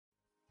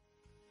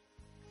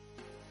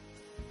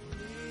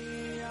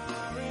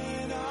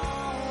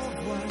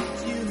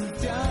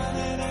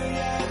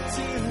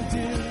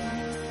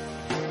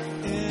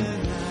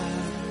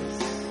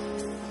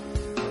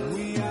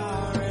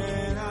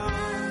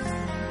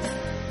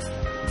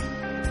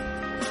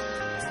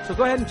So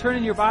go ahead and turn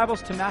in your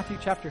Bibles to Matthew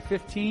chapter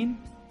 15,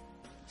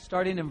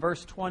 starting in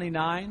verse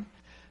 29.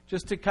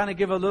 Just to kind of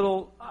give a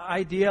little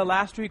idea,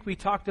 last week we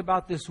talked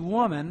about this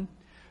woman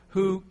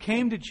who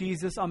came to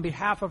Jesus on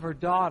behalf of her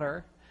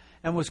daughter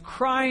and was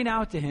crying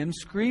out to him,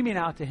 screaming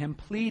out to him,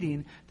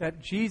 pleading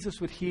that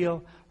Jesus would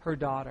heal her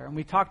daughter. And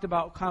we talked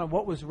about kind of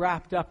what was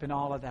wrapped up in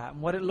all of that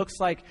and what it looks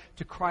like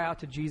to cry out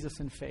to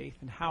Jesus in faith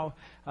and how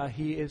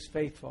he is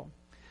faithful.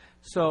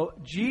 So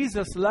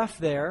Jesus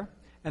left there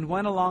and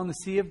went along the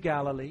Sea of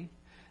Galilee.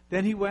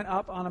 Then he went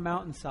up on a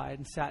mountainside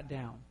and sat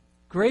down.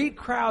 Great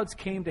crowds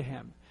came to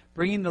him,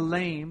 bringing the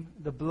lame,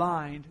 the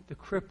blind, the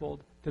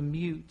crippled, the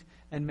mute,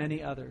 and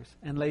many others,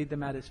 and laid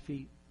them at his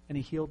feet, and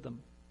he healed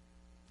them.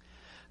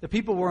 The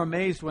people were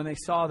amazed when they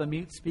saw the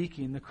mute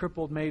speaking, the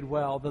crippled made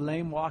well, the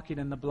lame walking,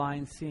 and the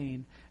blind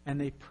seeing,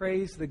 and they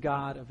praised the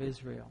God of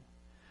Israel.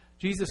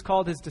 Jesus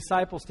called his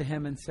disciples to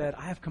him and said,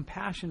 I have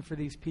compassion for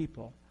these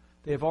people.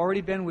 They have already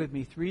been with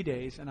me 3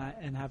 days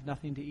and have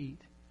nothing to eat.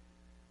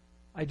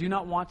 I do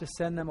not want to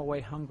send them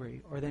away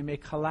hungry, or they may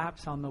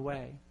collapse on the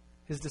way.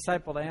 His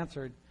disciple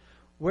answered,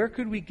 Where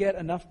could we get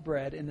enough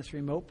bread in this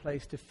remote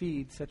place to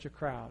feed such a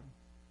crowd?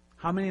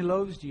 How many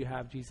loaves do you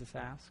have? Jesus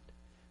asked.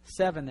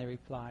 7, they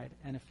replied,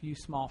 and a few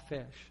small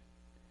fish.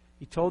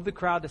 He told the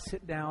crowd to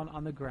sit down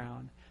on the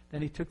ground.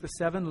 Then he took the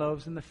 7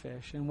 loaves and the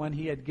fish, and when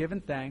he had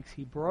given thanks,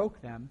 he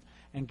broke them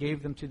and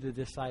gave them to the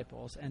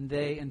disciples, and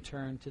they in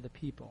turn to the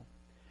people.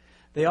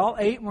 They all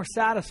ate and were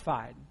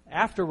satisfied.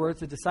 Afterwards,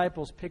 the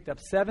disciples picked up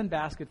 7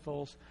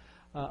 basketfuls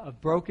of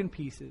broken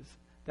pieces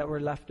that were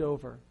left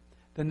over.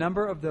 The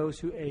number of those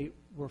who ate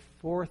were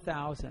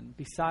 4,000,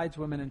 besides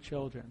women and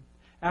children.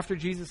 After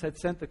Jesus had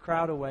sent the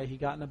crowd away, he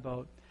got in a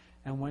boat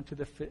and went to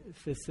the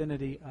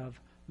vicinity of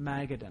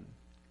Magadan.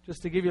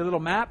 Just to give you a little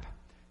map,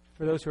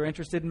 for those who are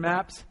interested in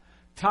maps,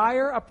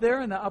 Tyre up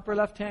there in the upper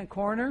left-hand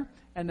corner,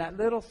 and that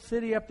little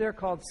city up there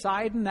called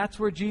Sidon, that's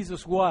where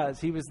Jesus was.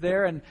 He was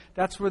there, and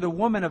that's where the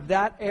woman of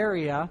that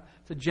area,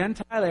 the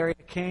Gentile area,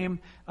 came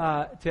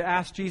to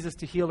ask Jesus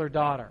to heal her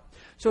daughter.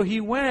 So he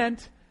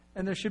went,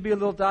 and there should be a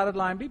little dotted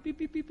line, beep, beep,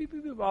 beep, beep, beep,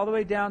 beep, beep, all the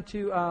way down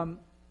to...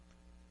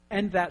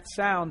 end that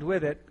sound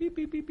with it, beep,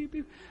 beep, beep, beep,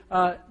 beep,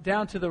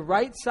 down to the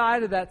right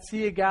side of that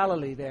Sea of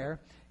Galilee there,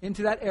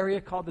 into that area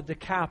called the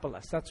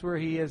Decapolis. That's where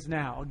he is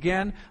now.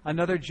 Again,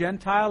 another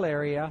Gentile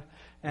area,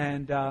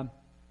 and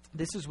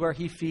this is where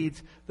he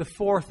feeds the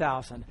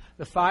 4,000.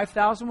 The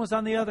 5,000 was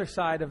on the other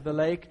side of the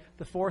lake.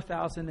 The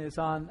 4,000 is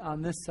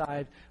on this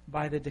side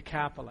by the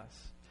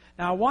Decapolis.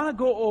 Now, I want to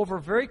go over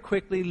very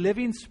quickly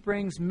Living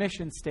Springs'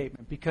 mission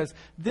statement, because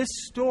this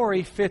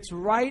story fits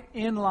right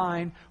in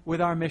line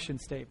with our mission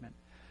statement.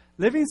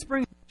 Living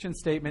Spring's mission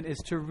statement is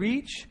to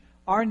reach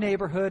our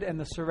neighborhood and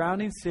the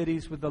surrounding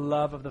cities with the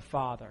love of the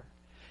Father.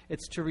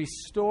 It's to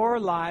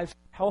restore lives,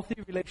 healthy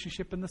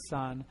relationship in the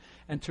Son,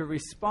 and to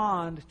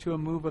respond to a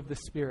move of the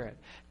Spirit.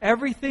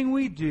 Everything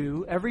we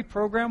do, every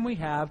program we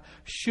have,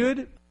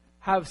 should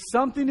have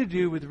something to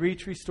do with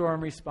reach, restore,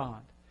 and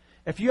respond.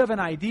 If you have an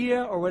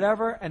idea or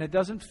whatever, and it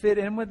doesn't fit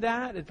in with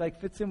that, it like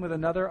fits in with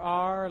another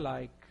R,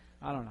 like,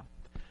 I don't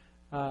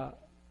know.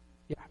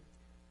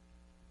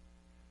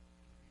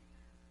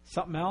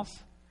 Something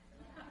else?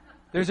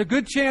 There's a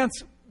good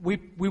chance we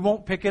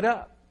won't pick it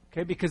up,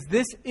 okay? Because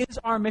this is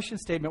our mission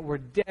statement. We're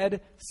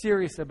dead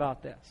serious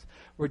about this.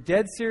 We're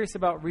dead serious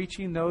about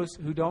reaching those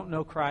who don't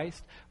know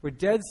Christ. We're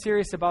dead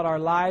serious about our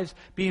lives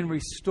being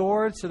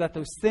restored so that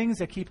those things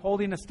that keep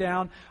holding us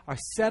down are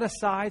set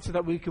aside so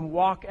that we can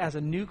walk as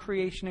a new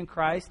creation in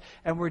Christ.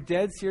 And we're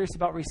dead serious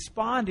about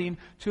responding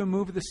to a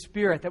move of the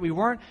Spirit, that we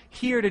weren't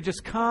here to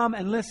just come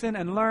and listen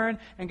and learn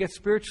and get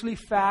spiritually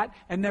fat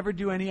and never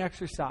do any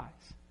exercise.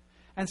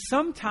 And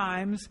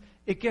sometimes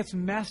it gets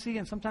messy,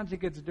 and sometimes it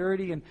gets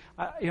dirty. And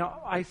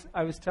I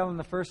was telling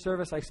the first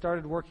service I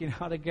started working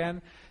out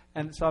again,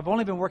 and so I've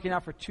only been working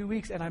out for 2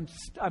 weeks, and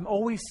I'm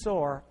always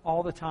sore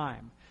all the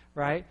time,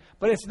 right?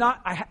 But it's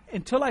not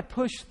until I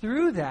push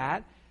through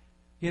that,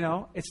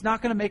 it's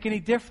not going to make any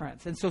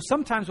difference. And so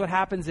sometimes what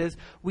happens is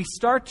we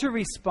start to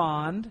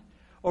respond,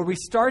 or we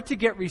start to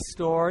get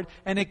restored,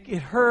 and it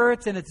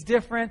hurts and it's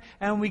different,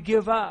 and we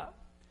give up.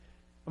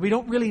 We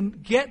don't really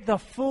get the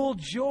full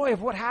joy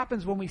of what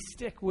happens when we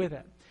stick with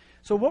it.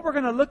 So what we're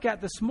going to look at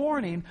this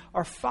morning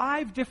are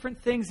 5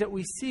 different things that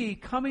we see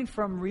coming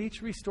from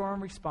reach, restore,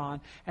 and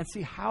respond, and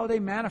see how they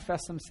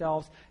manifest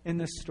themselves in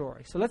this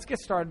story. So let's get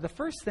started. The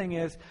first thing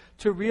is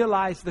to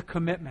realize the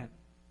commitment.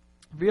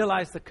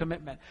 Realize the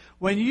commitment.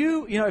 When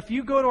if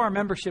you go to our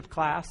membership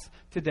class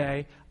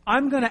today,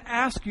 I'm going to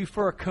ask you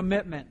for a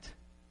commitment.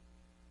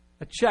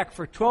 A check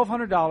for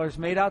 $1,200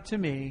 made out to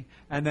me,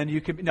 and then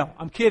you can... No,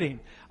 I'm kidding.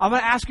 I'm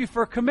going to ask you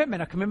for a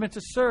commitment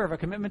to serve, a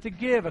commitment to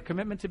give, a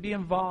commitment to be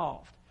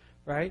involved,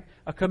 right?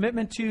 A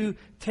commitment to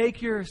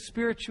take your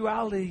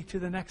spirituality to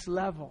the next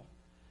level,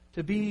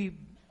 to be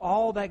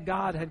all that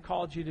God had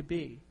called you to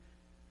be.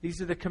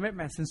 These are the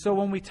commitments. And so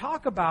when we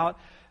talk about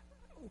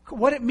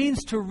what it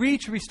means to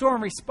reach, restore,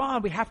 and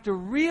respond, we have to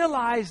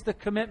realize the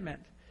commitment.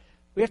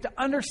 We have to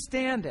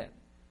understand it.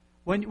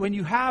 When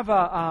you have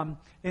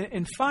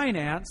in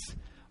finance,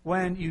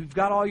 when you've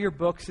got all your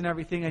books and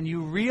everything and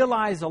you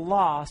realize a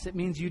loss, it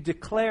means you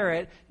declare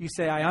it. You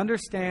say, I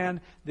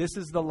understand this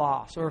is the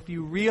loss. Or if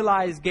you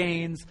realize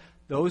gains,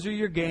 those are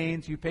your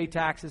gains. You pay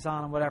taxes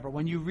on them, whatever.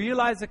 When you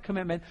realize a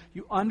commitment,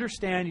 you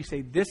understand. You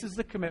say, this is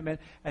the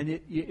commitment, and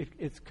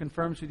it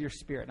confirms with your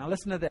spirit. Now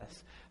listen to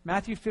this.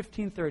 Matthew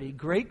 15:30.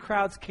 Great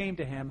crowds came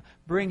to him,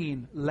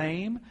 bringing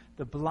lame,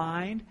 the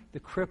blind, the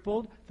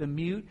crippled, the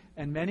mute,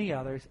 and many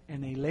others,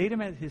 and they laid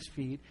him at his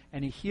feet,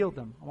 and he healed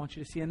them. I want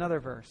you to see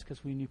another verse,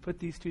 because when you put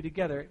these two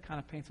together, it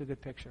kind of paints a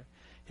good picture.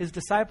 His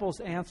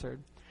disciples answered,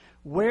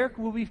 where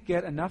will we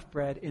get enough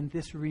bread in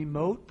this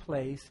remote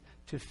place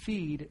to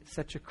feed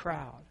such a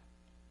crowd?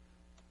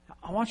 Now,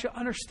 I want you to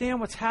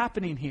understand what's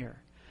happening here.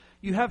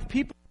 You have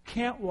people who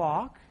can't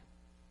walk,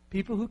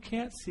 people who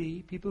can't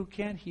see, people who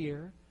can't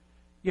hear.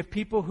 You have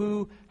people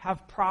who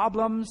have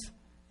problems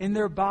in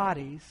their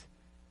bodies.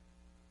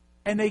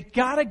 And they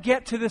got to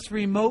get to this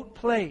remote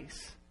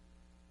place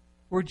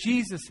where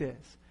Jesus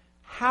is.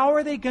 How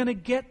are they going to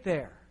get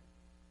there?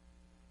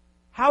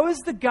 How is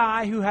the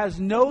guy who has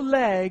no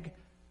leg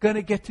going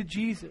to get to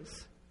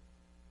Jesus?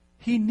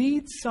 He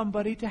needs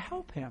somebody to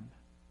help him.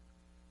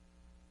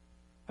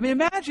 I mean,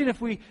 imagine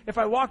if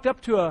I walked up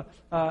to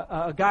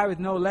a guy with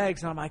no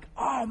legs and I'm like,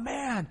 oh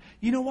man,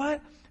 you know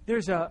what?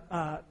 There's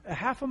a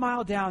half a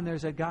mile down,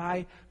 there's a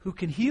guy who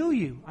can heal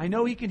you. I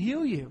know he can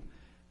heal you.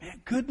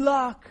 Man, good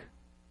luck.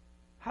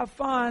 Have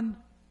fun.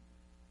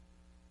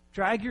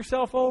 Drag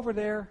yourself over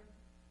there.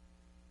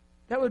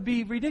 That would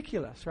be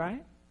ridiculous,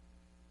 right?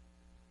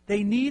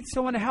 They need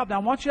someone to help.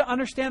 Now, I want you to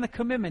understand the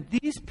commitment.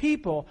 These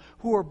people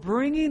who are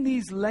bringing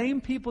these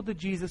lame people to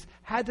Jesus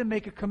had to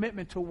make a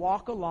commitment to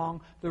walk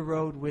along the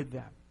road with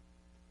them.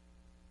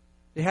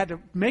 They had to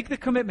make the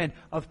commitment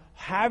of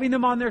having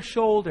them on their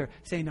shoulder,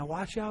 saying, now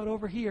watch out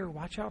over here,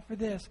 watch out for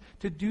this,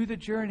 to do the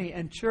journey.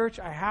 And church,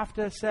 I have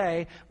to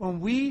say, when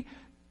we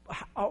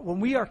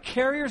are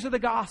carriers of the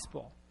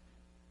gospel,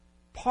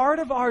 part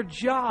of our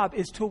job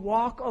is to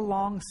walk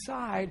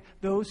alongside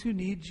those who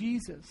need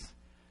Jesus,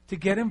 to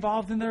get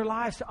involved in their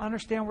lives, to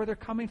understand where they're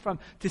coming from,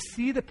 to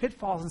see the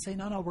pitfalls and say,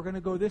 no, we're going to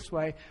go this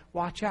way.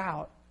 Watch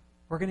out.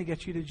 We're going to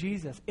get you to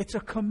Jesus. It's a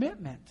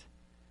commitment.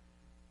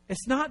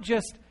 It's not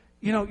just,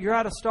 you're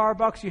at a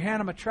Starbucks, you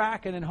hand them a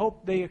tract and then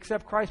hope they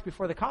accept Christ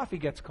before the coffee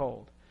gets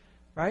cold.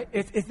 Right?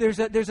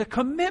 There's a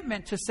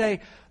commitment to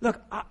say,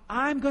 look,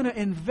 I'm going to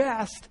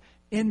invest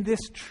in this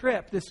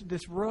trip,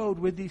 this road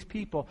with these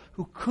people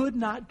who could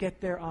not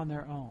get there on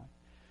their own.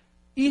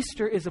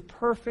 Easter is a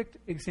perfect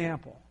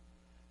example.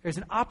 There's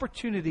an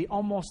opportunity.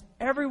 Almost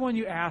everyone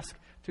you ask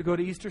to go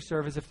to Easter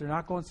service, if they're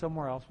not going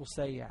somewhere else, will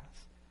say yes.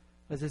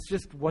 Because it's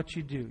just what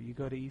you do. You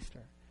go to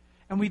Easter.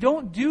 And we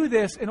don't do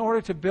this in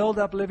order to build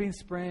up Living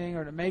Spring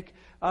or to make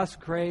us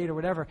great or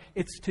whatever.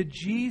 It's to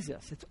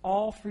Jesus. It's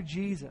all for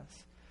Jesus.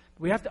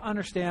 We have to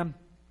understand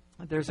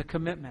that there's a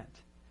commitment.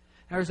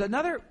 Now, there's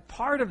another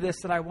part of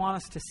this that I want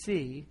us to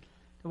see.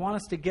 I want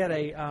us to get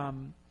a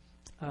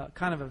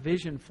kind of a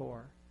vision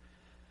for.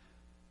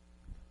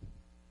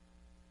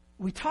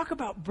 We talk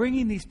about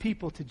bringing these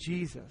people to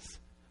Jesus,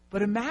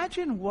 but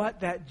imagine what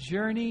that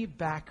journey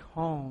back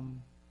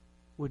home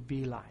would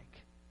be like.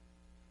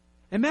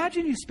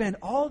 Imagine you spend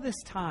all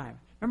this time.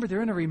 Remember,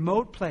 they're in a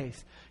remote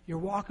place. You're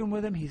walking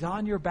with him. He's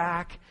on your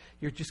back.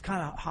 You're just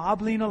kind of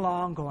hobbling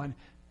along going,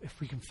 if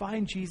we can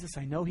find Jesus,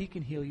 I know he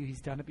can heal you.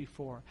 He's done it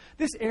before.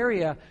 This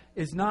area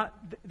is not,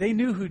 they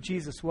knew who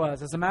Jesus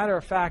was. As a matter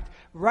of fact,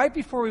 right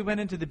before we went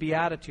into the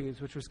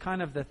Beatitudes, which was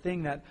kind of the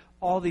thing that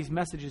all these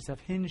messages have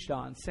hinged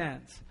on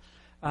since,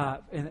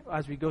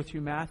 as we go through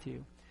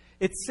Matthew,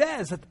 it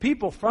says that the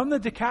people from the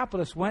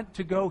Decapolis went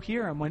to go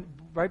hear him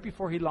right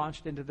before he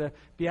launched into the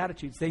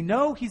Beatitudes. They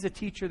know he's a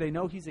teacher. They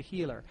know he's a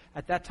healer.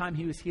 At that time,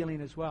 he was healing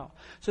as well.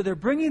 So they're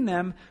bringing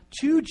them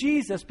to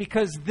Jesus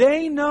because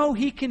they know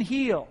he can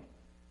heal.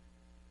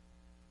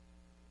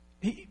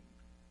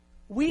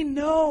 We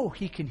know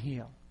he can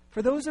heal.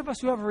 For those of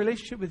us who have a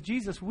relationship with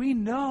Jesus, we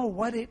know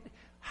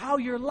how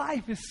your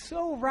life is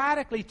so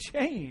radically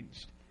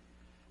changed.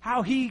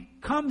 How he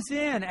comes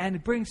in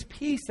and brings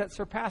peace that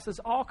surpasses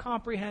all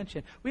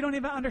comprehension. We don't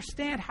even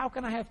understand, how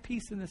can I have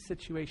peace in this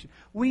situation?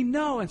 We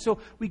know, and so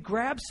we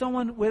grab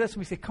someone with us and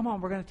we say, come on,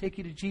 we're going to take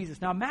you to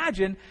Jesus. Now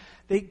imagine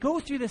they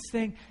go through this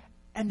thing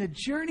and the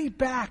journey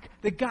back,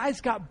 the guy's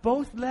got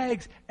both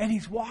legs and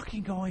he's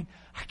walking going,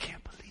 I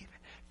can't believe it.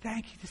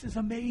 Thank you. This is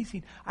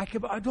amazing.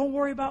 Don't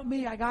worry about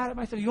me. I got it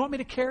myself. You want me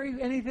to carry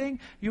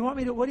anything? What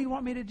do you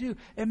want me to do?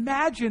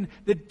 Imagine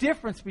the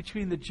difference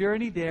between the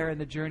journey there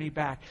and the journey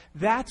back.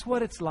 That's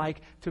what it's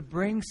like to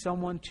bring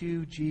someone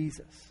to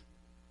Jesus.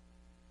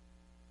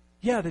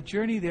 Yeah, the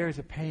journey there is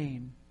a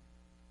pain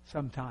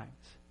sometimes.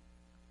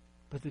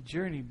 But the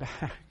journey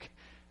back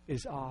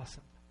is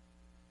awesome.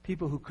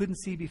 People who couldn't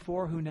see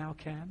before who now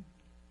can.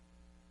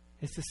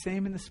 It's the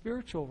same in the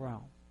spiritual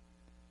realm.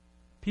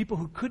 People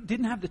who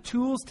didn't have the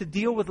tools to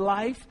deal with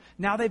life,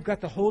 now they've got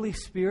the Holy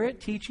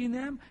Spirit teaching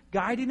them,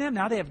 guiding them.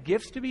 Now they have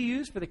gifts to be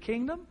used for the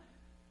kingdom.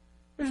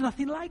 There's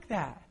nothing like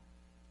that.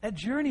 That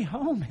journey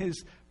home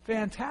is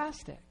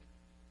fantastic.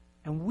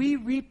 And we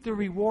reap the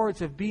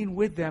rewards of being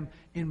with them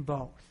in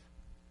both.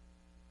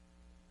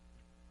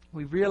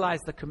 We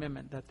realize the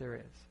commitment that there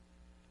is.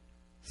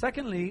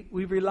 Secondly,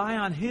 we rely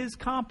on His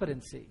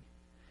competency.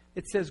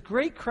 It says,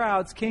 great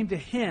crowds came to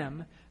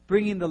Him,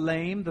 bringing the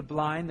lame, the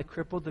blind, the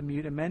crippled, the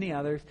mute, and many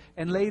others,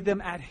 and laid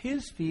them at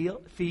His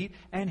feet,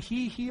 and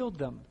He healed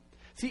them.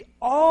 See,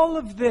 all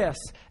of this,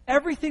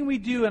 everything we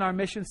do in our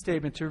mission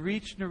statement to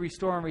reach, to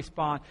restore, and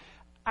respond,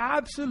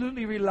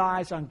 absolutely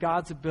relies on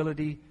God's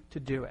ability to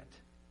do it.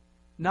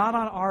 Not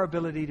on our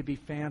ability to be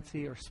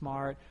fancy or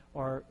smart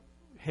or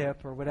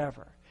hip or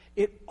whatever.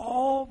 It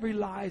all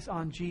relies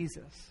on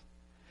Jesus.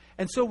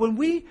 And so when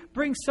we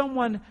bring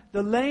someone,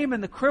 the lame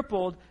and the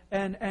crippled,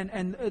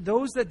 and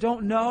those that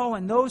don't know,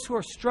 and those who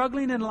are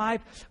struggling in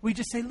life, we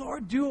just say,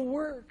 Lord, do a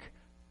work.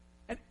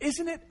 And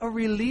isn't it a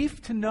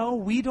relief to know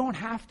we don't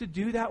have to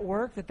do that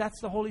work, that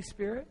that's the Holy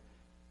Spirit?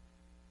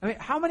 I mean,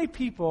 how many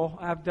people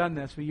have done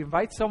this, where you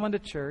invite someone to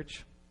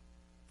church,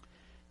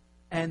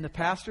 and the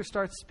pastor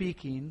starts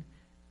speaking,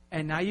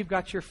 and now you've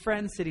got your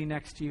friend sitting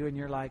next to you, and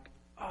you're like,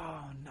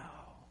 oh no.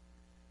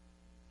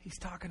 He's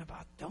talking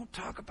about, don't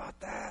talk about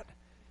that.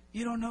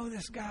 You don't know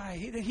this guy.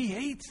 He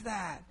hates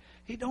that.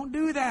 He don't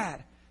do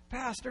that.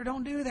 Pastor,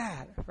 don't do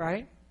that.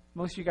 Right?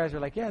 Most of you guys are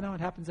like, yeah, no, it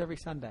happens every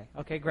Sunday.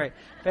 Okay, great.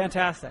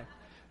 Fantastic.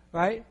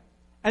 Right?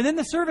 And then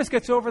the service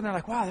gets over and they're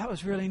like, wow, that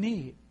was really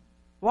neat.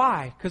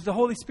 Why? Because the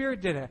Holy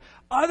Spirit did it.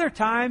 Other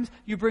times,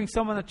 you bring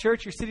someone to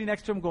church, you're sitting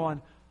next to them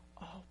going,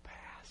 oh,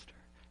 Pastor,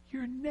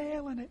 you're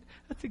nailing it.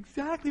 That's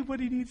exactly what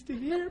he needs to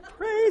hear.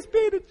 Praise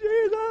be to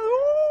Jesus.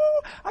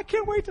 Ooh, I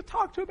can't wait to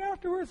talk to him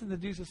afterwards. And the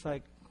dude's just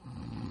like,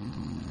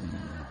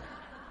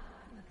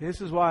 this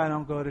is why I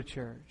don't go to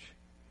church.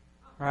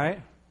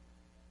 Right?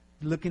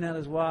 Looking at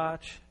his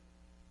watch.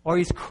 Or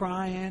he's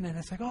crying, and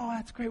it's like, oh,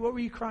 that's great. What were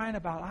you crying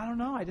about? I don't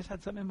know. I just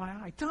had something in my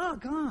eye.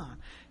 Doggone.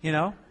 You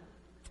know?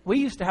 We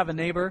used to have a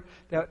neighbor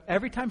that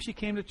every time she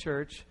came to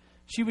church,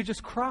 she would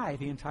just cry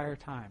the entire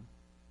time.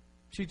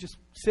 She'd just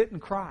sit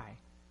and cry.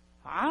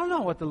 I don't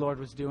know what the Lord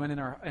was doing in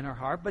her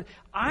heart, but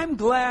I'm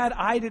glad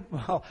I didn't.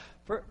 Well,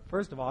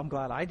 first of all, I'm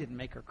glad I didn't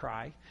make her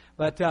cry.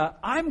 But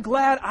I'm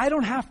glad I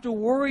don't have to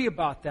worry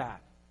about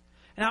that.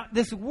 Now,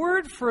 this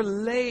word for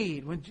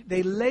laid, when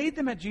they laid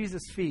them at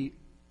Jesus' feet,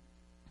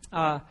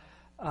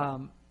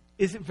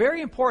 is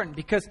very important,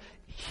 because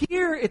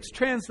here it's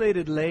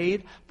translated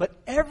laid,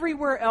 but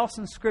everywhere else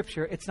in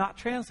Scripture it's not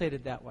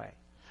translated that way.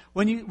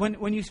 When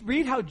you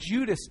read how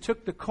Judas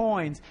took the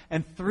coins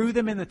and threw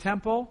them in the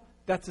temple,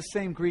 that's the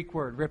same Greek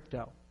word,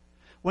 ripto.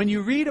 When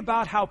you read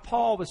about how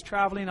Paul was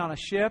traveling on a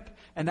ship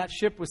and that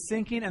ship was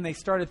sinking and they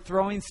started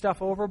throwing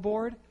stuff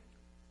overboard,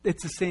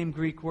 it's the same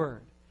Greek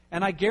word.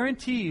 And I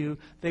guarantee you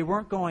they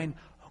weren't going,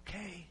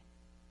 okay,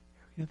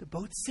 the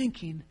boat's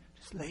sinking,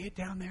 just lay it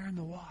down there in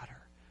the water.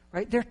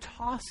 Right? They're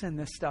tossing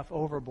this stuff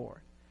overboard.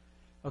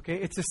 Okay?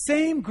 It's the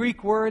same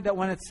Greek word that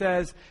when it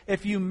says,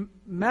 if you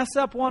mess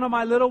up one of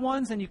my little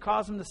ones and you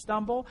cause them to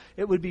stumble,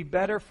 it would be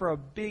better for a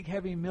big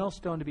heavy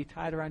millstone to be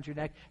tied around your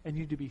neck and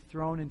you to be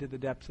thrown into the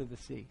depths of the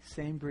sea.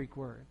 Same Greek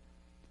word.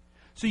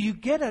 So you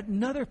get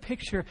another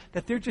picture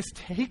that they're just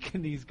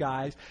taking these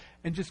guys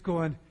and just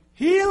going,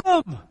 heal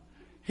them!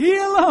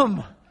 Heal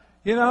them!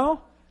 You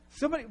know?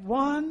 Somebody,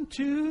 1,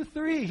 2,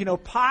 3,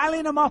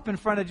 piling them up in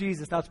front of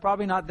Jesus. Now, it's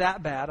probably not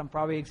that bad. I'm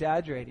probably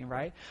exaggerating,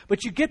 right?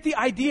 But you get the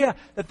idea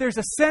that there's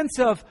a sense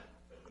of,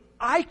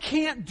 I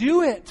can't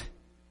do it.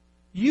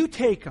 You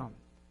take them.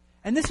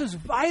 And this is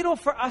vital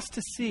for us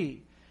to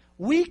see.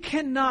 We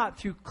cannot,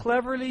 through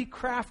cleverly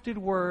crafted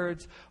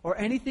words or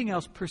anything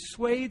else,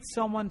 persuade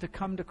someone to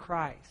come to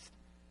Christ.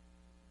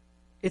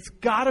 It's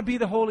got to be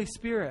the Holy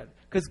Spirit.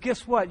 Because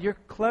guess what? Your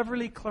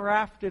cleverly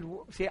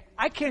crafted... See,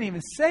 I can't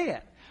even say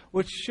it.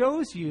 Which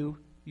shows you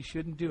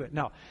shouldn't do it.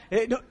 No,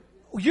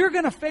 you're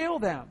going to fail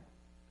them.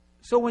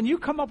 So when you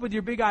come up with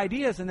your big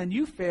ideas and then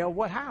you fail,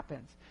 what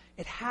happens?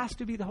 It has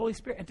to be the Holy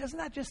Spirit. And doesn't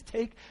that just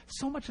take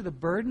so much of the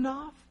burden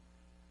off?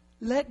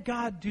 Let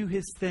God do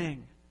His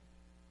thing.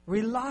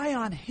 Rely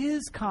on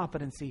His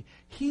competency.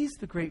 He's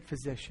the great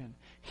physician.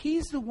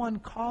 He's the one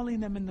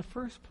calling them in the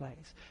first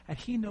place. And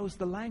He knows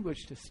the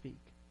language to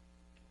speak.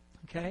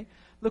 Okay?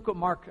 Look what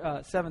Mark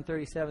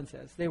 7:37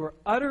 says. They were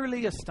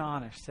utterly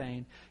astonished,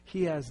 saying,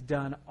 He has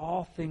done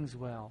all things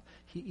well.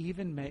 He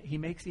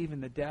makes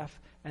even the deaf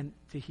and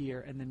to hear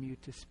and the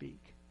mute to speak.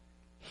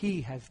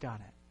 He has done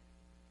it.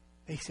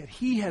 They said,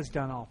 He has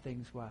done all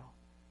things well.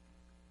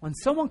 When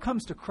someone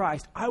comes to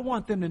Christ, I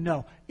want them to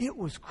know it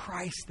was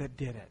Christ that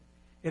did it.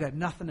 It had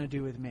nothing to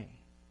do with me.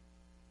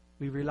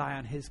 We rely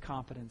on His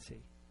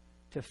competency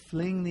to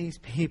fling these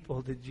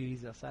people to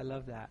Jesus. I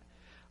love that.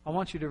 I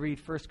want you to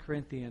read 1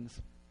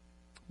 Corinthians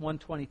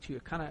 1:22.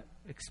 It kind of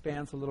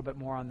expands a little bit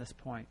more on this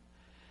point.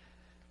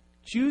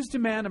 Jews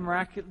demand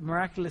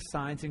miraculous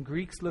signs, and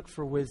Greeks look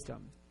for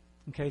wisdom.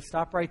 Okay,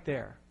 stop right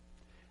there.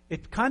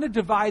 It kind of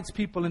divides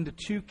people into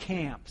two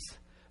camps.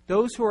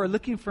 Those who are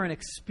looking for an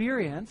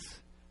experience,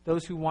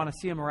 those who want to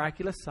see a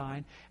miraculous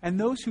sign, and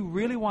those who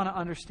really want to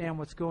understand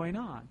what's going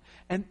on.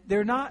 And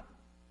they're not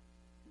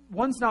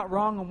one's not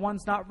wrong and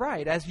one's not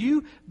right. As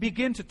you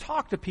begin to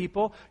talk to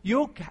people,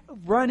 you'll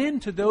run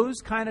into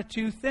those kind of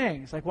two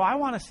things. Like, well, I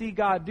want to see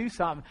God do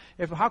something.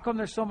 How come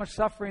there's so much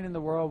suffering in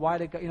the world? Why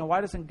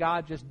doesn't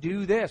God just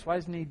do this? Why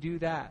doesn't He do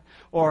that?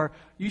 Or,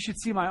 you should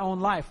see my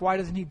own life. Why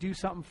doesn't He do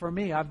something for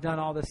me? I've done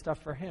all this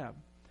stuff for Him.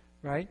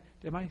 Right?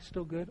 Am I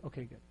still good?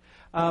 Okay,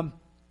 good.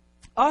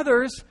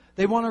 Others,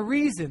 they want to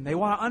reason. They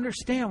want to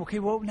understand. Okay,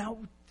 well, now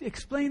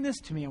explain this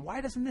to me. And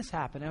why doesn't this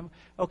happen?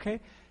 Okay.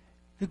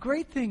 The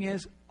great thing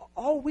is,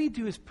 all we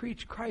do is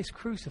preach Christ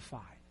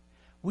crucified.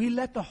 We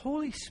let the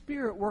Holy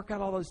Spirit work out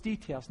all those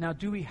details. Now,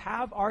 do we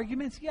have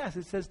arguments? Yes,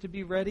 it says to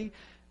be ready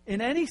in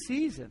any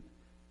season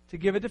to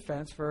give a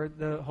defense for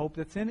the hope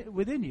that's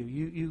within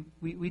you.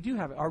 We do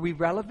have it. Are we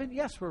relevant?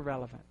 Yes, we're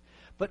relevant.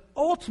 But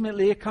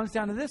ultimately, it comes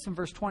down to this in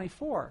verse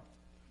 23.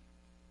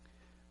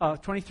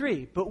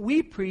 But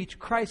we preach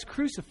Christ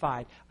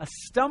crucified, a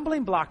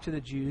stumbling block to the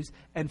Jews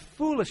and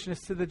foolishness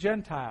to the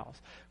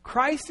Gentiles.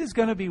 Christ is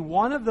going to be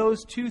one of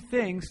those two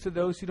things to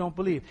those who don't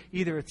believe.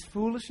 Either it's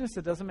foolishness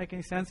that doesn't make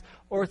any sense,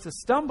 or it's a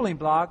stumbling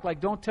block, like,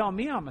 don't tell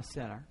me I'm a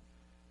sinner.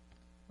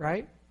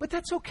 Right? But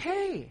that's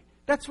okay.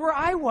 That's where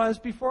I was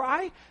before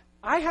I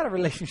had a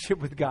relationship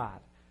with God.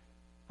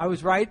 I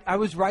was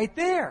right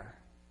there.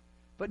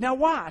 But now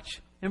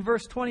watch in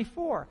verse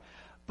 24.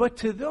 But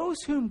to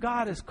those whom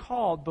God has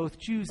called, both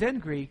Jews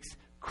and Greeks,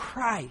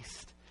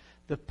 Christ,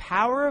 the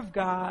power of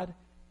God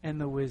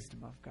and the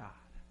wisdom of God.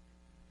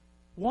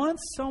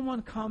 Once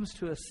someone comes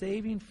to a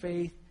saving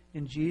faith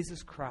in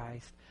Jesus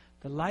Christ,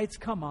 the lights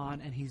come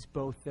on and He's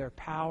both their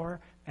power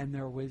and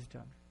their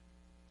wisdom.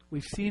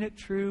 We've seen it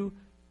true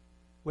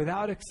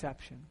without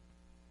exception.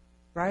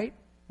 Right?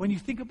 When you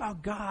think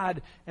about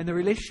God and the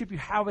relationship you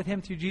have with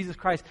Him through Jesus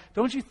Christ,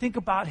 don't you think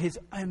about His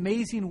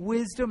amazing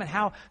wisdom and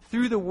how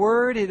through the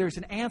Word there's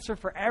an answer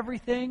for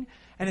everything,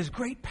 and His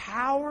great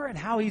power and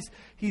how He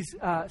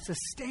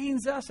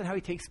sustains us and how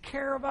He takes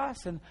care of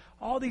us and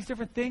all these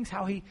different things,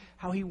 how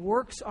He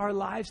works our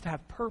lives to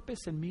have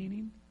purpose and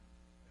meaning?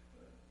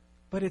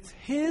 But it's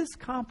His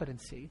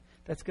competency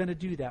that's going to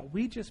do that.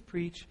 We just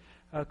preach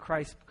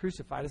Christ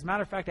crucified. As a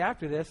matter of fact,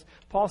 after this,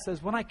 Paul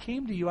says, when I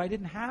came to you, I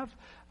didn't have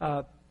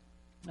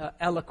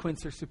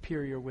eloquence or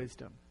superior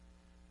wisdom,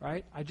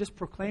 right? I just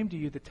proclaimed to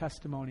you the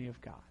testimony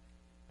of God.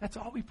 That's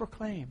all we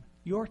proclaim,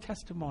 your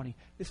testimony.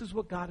 This is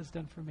what God has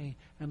done for me,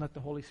 and let the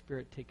Holy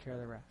Spirit take care of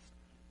the rest.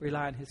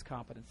 Rely on His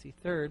competency.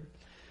 Third,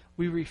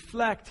 we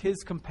reflect His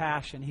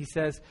compassion. He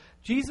says,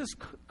 Jesus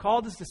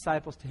called His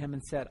disciples to Him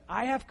and said,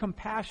 I have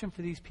compassion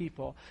for these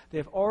people. They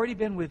have already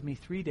been with me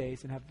 3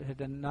 days and have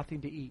done nothing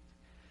to eat.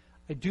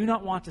 I do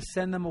not want to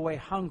send them away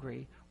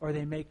hungry, or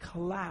they may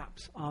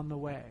collapse on the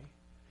way.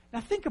 Now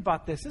think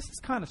about this. This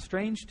is kind of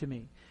strange to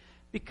me,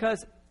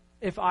 because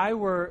if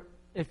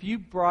you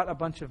brought a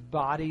bunch of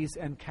bodies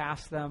and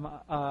cast them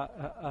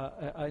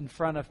in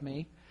front of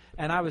me,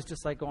 and I was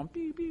just like going,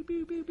 boo, boo,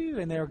 boo, boo, boo,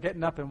 and they were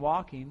getting up and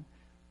walking,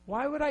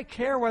 why would I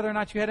care whether or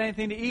not you had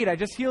anything to eat? I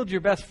just healed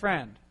your best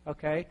friend,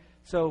 okay?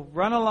 So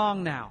run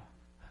along now,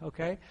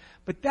 okay?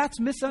 But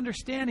that's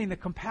misunderstanding the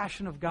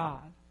compassion of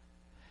God.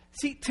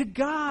 See, to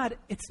God,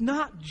 it's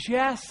not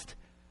just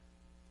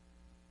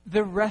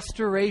the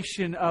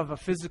restoration of a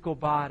physical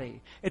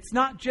body. It's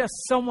not just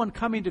someone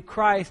coming to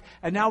Christ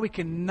and now we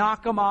can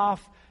knock them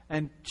off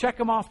and check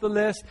them off the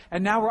list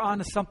and now we're on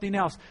to something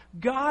else.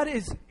 God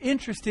is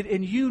interested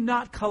in you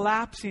not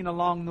collapsing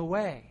along the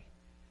way.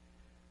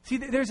 See,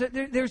 there's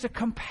a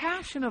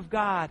compassion of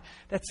God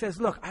that says,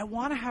 look, I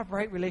want to have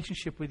right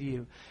relationship with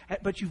you,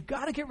 but you've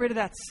got to get rid of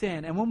that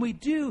sin. And when we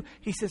do,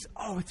 He says,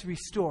 oh, it's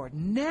restored.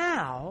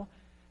 Now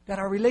that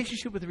our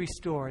relationship is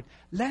restored,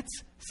 let's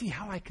see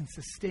how I can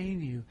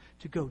sustain you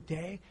to go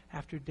day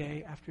after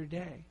day after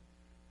day.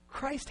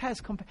 Christ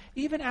has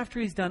even after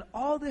He's done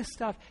all this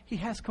stuff, He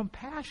has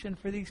compassion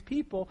for these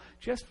people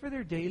just for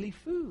their daily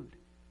food.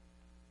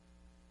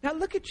 Now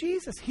look at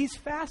Jesus. He's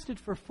fasted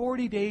for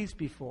 40 days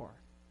before.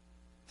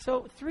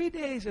 So 3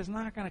 days is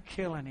not going to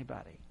kill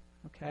anybody,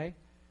 okay?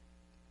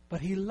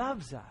 But He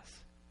loves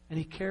us and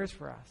He cares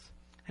for us.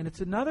 And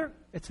it's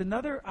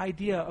another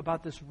idea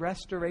about this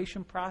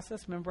restoration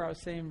process. Remember I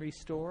was saying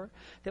restore?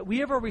 That we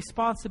have a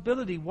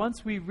responsibility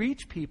once we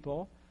reach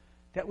people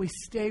that we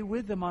stay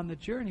with them on the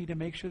journey to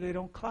make sure they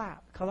don't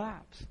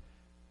collapse.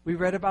 We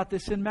read about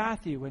this in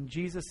Matthew when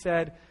Jesus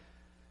said,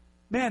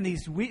 man,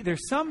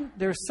 there's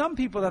some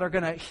people that are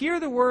going to hear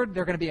the word,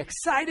 they're going to be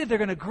excited, they're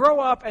going to grow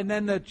up, and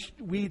then the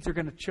weeds are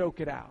going to choke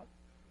it out.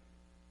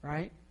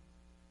 Right?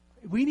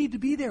 We need to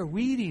be there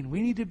weeding.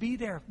 We need to be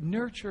there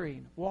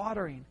nurturing,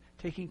 watering,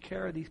 taking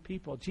care of these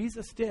people.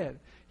 Jesus did.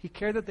 He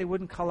cared that they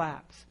wouldn't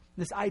collapse.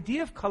 This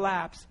idea of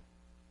collapse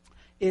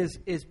is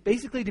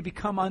basically to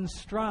become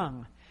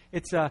unstrung.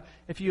 It's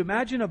if you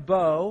imagine a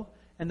bow,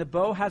 and the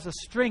bow has a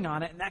string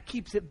on it, and that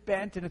keeps it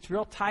bent, and it's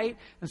real tight.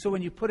 And so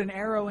when you put an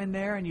arrow in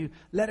there and you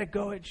let it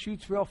go, it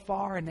shoots real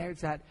far, and there's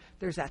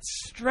that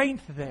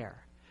strength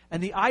there.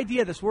 And the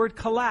idea, this word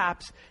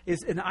collapse,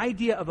 is an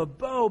idea of a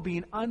bow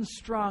being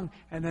unstrung,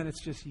 and then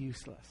it's just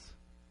useless.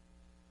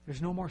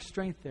 There's no more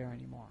strength there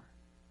anymore.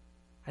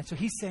 And so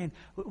He's saying,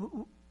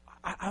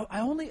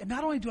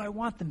 Not only do I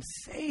want them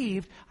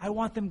saved, I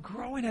want them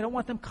growing. I don't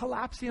want them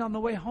collapsing on the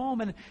way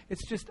home. And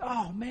it's just,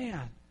 oh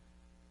man,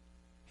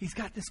 he's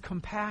got this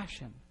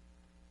compassion.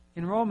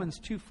 In Romans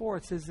 2:4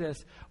 it says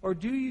this, or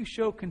do you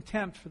show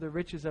contempt for the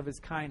riches of his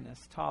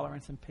kindness,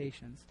 tolerance, and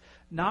patience,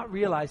 not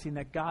realizing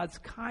that God's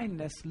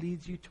kindness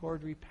leads you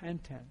toward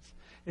repentance?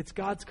 It's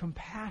God's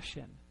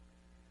compassion.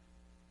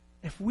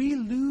 If we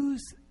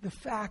lose the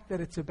fact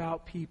that it's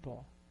about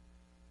people,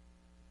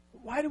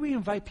 why do we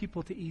invite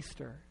people to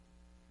Easter?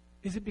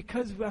 Is it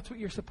because that's what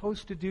you're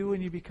supposed to do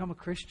when you become a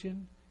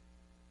Christian?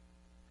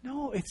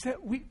 No, it's that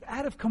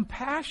out of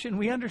compassion,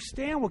 we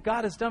understand what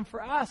God has done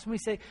for us. And we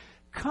say,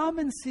 come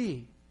and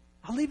see.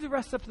 I'll leave the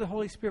rest up to the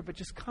Holy Spirit, but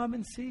just come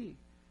and see.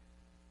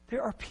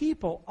 There are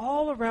people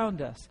all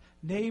around us,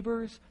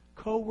 neighbors,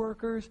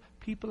 co-workers,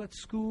 people at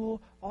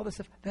school, all this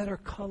stuff, that are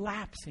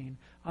collapsing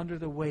under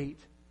the weight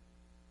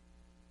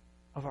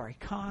of our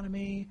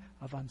economy,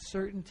 of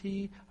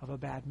uncertainty, of a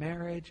bad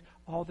marriage,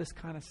 all this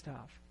kind of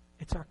stuff.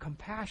 It's our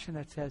compassion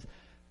that says,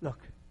 look,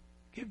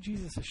 give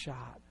Jesus a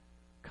shot.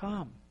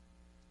 Come.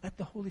 Let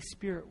the Holy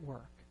Spirit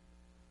work.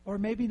 Or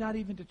maybe not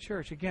even to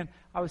church. Again,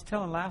 I was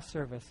telling last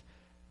service,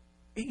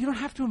 you don't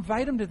have to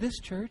invite them to this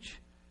church.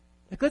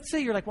 Like, let's say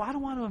you're like, well, I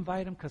don't want to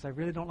invite them because I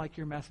really don't like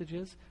your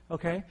messages.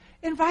 Okay?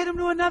 Invite them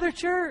to another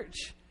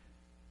church.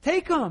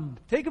 Take them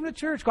to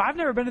church. Go, I've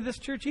never been to this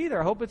church either.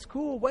 I hope it's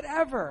cool.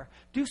 Whatever.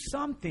 Do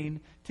something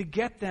to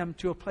get them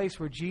to a place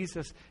where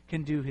Jesus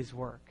can do his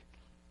work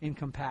in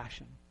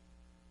compassion.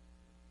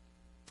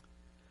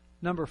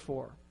 Number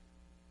 4,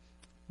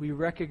 we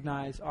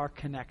recognize our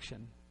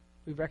connection.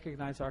 We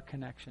recognize our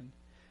connection.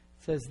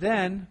 It says,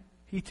 then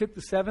he took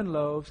the 7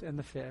 loaves and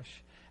the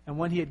fish, and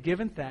when he had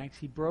given thanks,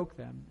 he broke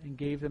them and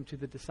gave them to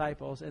the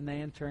disciples, and they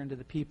in turn to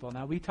the people.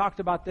 Now, we talked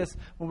about this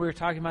when we were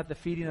talking about the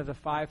feeding of the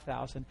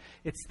 5,000.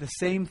 It's the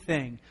same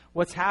thing.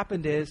 What's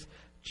happened is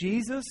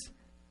Jesus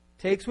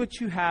takes what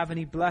you have and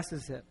he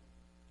blesses it,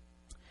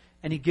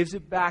 and he gives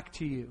it back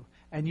to you.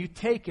 And you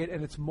take it,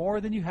 and it's more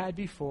than you had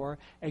before,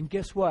 and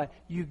guess what?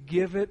 You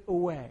give it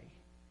away.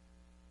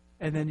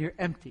 And then you're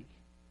empty.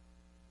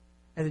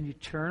 And then you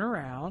turn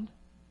around,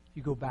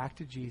 you go back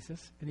to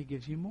Jesus, and he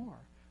gives you more.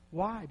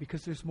 Why?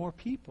 Because there's more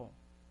people.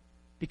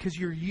 Because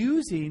you're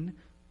using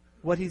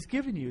what he's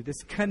given you,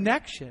 this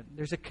connection.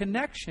 There's a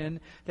connection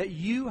that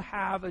you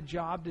have a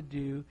job to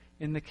do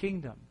in the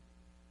kingdom.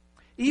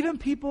 Even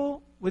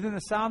people within the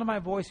sound of my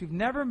voice who've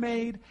never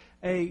made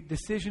a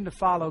decision to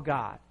follow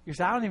God. You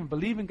say, I don't even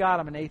believe in God.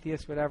 I'm an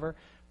atheist, whatever.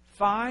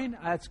 Fine,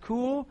 that's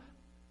cool.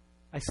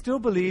 I still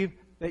believe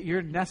that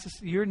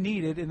you're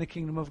needed in the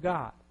kingdom of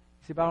God.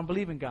 You say, but I don't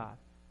believe in God.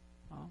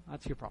 Well,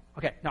 that's your problem.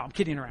 Okay, no, I'm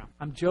kidding around.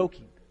 I'm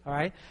joking. All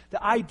right?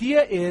 The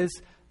idea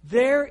is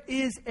there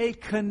is a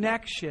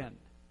connection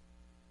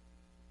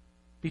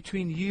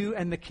between you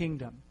and the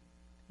kingdom.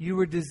 You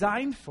were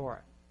designed for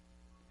it.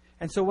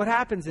 And so what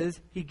happens is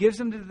he gives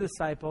them to the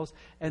disciples,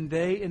 and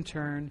they in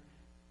turn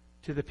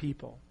to the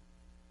people.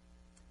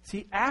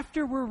 See,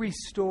 after we're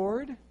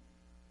restored,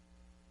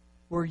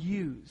 we're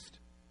used.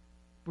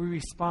 We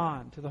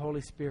respond to the Holy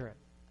Spirit.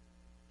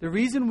 The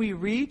reason we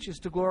reach is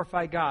to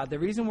glorify God. The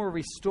reason we're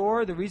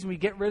restored, the reason we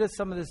get rid of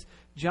some of this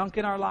junk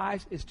in our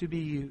lives is to be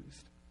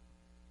used.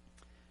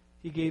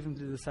 He gave them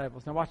to the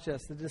disciples. Now watch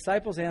this. The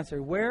disciples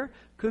answered, where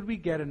could we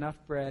get enough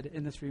bread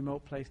in this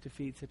remote place to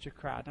feed such a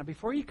crowd? Now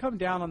before you come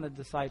down on the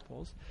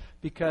disciples,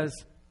 because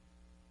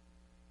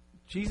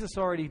Jesus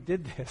already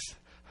did this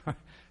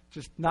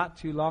just not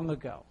too long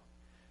ago.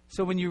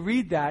 So when you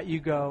read that, you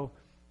go,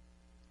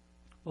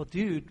 well,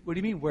 dude, what do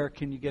you mean, where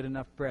can you get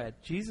enough bread?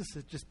 Jesus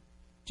is just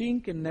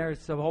jink, and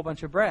there's a whole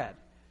bunch of bread,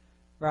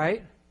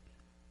 right?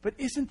 But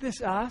isn't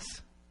this us?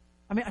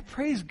 I mean, I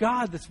praise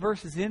God this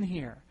verse is in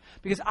here.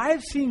 Because I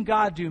have seen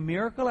God do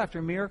miracle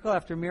after miracle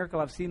after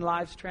miracle. I've seen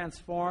lives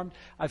transformed.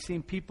 I've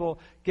seen people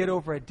get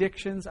over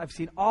addictions. I've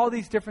seen all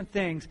these different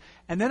things.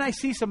 And then I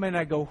see somebody and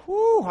I go,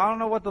 whoo, I don't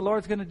know what the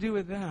Lord's going to do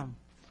with them.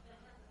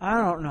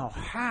 I don't know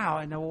how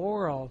in the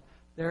world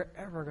they're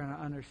ever going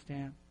to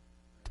understand.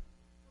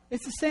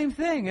 It's the same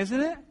thing,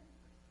 isn't it?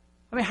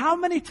 I mean, how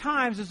many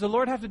times does the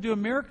Lord have to do a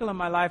miracle in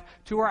my life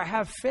to where I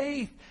have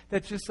faith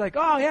that's just like,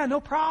 oh, yeah,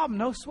 no problem,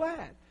 no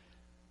sweat.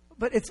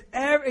 But it's,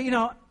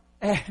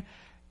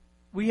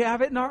 we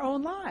have it in our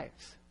own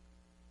lives.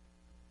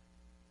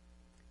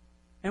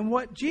 And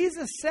what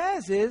Jesus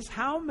says is,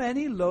 how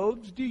many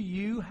loaves do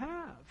you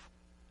have?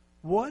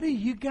 What do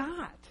you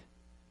got?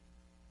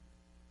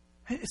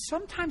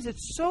 Sometimes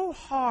it's so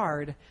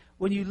hard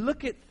when you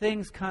look at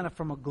things kind of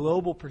from a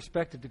global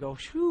perspective to go,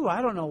 shoo,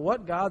 I don't know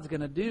what God's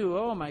going to do.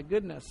 Oh, my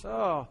goodness.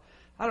 Oh,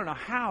 I don't know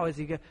how is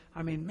he going to...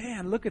 I mean,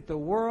 man, look at the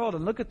world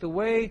and look at the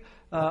way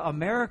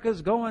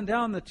America's going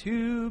down the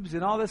tubes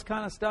and all this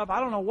kind of stuff. I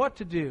don't know what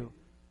to do.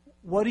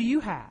 What do you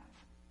have?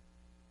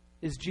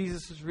 Is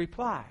Jesus'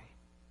 reply.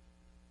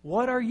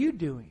 What are you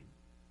doing?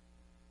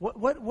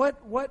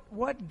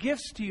 What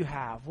gifts do you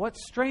have? What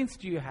strengths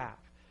do you have?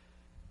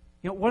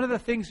 You know, one of the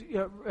things,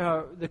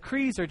 the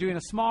Crees are doing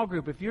a small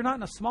group. If you're not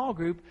in a small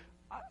group,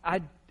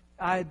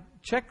 I'd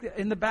check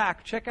in the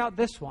back, check out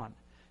this one.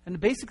 And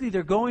basically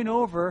they're going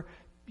over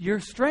your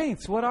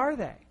strengths. What are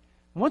they?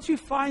 Once you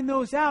find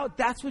those out,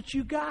 that's what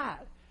you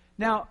got.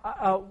 Now,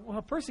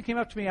 a person came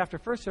up to me after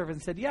first service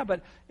and said, yeah,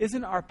 but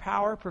isn't our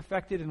power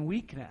perfected in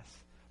weakness?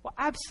 Well,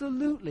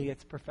 absolutely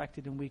it's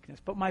perfected in weakness.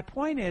 But my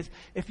point is,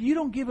 if you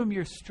don't give him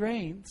your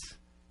strengths,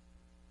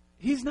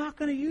 he's not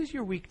going to use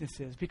your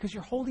weaknesses because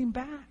you're holding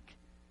back.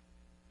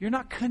 You're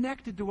not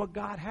connected to what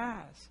God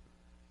has.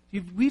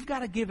 We've got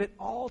to give it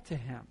all to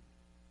him.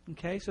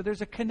 Okay, so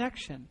there's a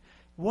connection.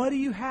 What do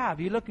you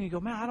have? You look and you go,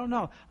 man, I don't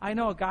know. I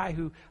know a guy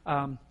who,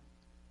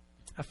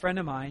 a friend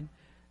of mine,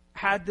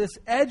 had this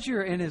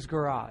edger in his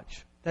garage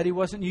that he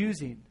wasn't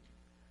using.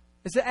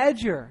 It's an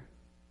edger.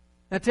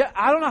 Now,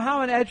 I don't know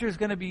how an edger is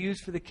going to be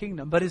used for the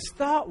kingdom, but his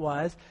thought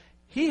was,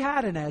 he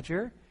had an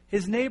edger.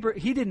 His neighbor,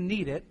 he didn't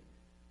need it.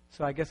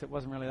 So I guess it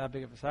wasn't really that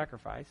big of a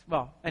sacrifice.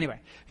 Well, anyway,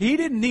 he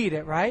didn't need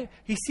it, right?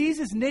 He sees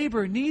his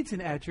neighbor needs an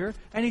edger,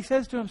 and he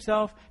says to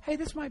himself, hey,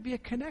 this might be a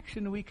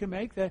connection we can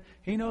make that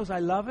he knows I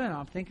love him and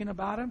I'm thinking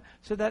about him,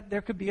 so that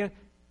there could be a...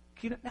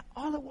 Now,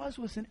 all it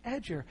was an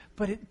edger,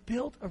 but it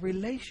built a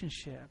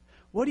relationship.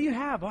 What do you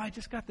have? Oh, I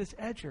just got this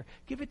edger.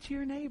 Give it to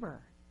your neighbor.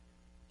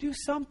 Do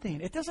something.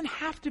 It doesn't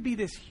have to be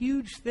this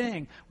huge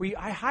thing.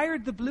 I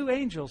hired the Blue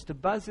Angels to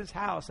buzz his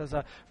house as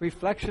a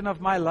reflection of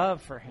my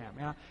love for him.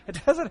 You know?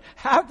 It doesn't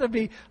have to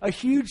be a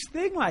huge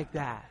thing like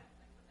that.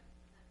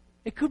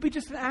 It could be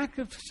just an act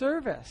of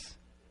service.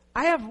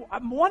 I have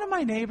one of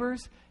my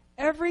neighbors,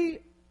 we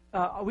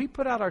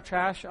put out our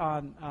trash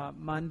on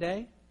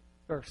Monday.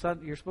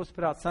 You're supposed to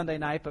put out Sunday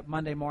night, but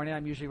Monday morning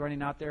I'm usually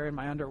running out there in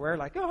my underwear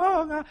like,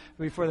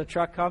 before the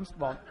truck comes.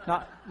 Well,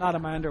 not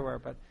in my underwear,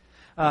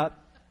 but...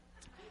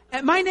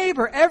 And my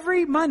neighbor,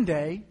 every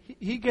Monday,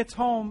 he gets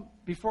home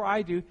before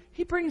I do,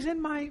 he brings in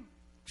my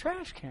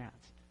trash cans.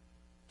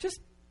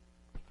 Just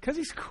because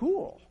he's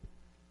cool.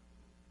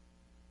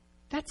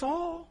 That's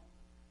all.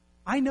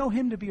 I know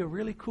him to be a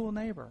really cool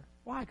neighbor.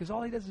 Why? Because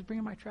all he does is bring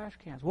in my trash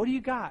cans. What do you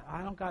got?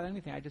 I don't got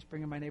anything. I just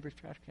bring in my neighbor's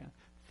trash can.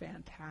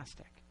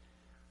 Fantastic.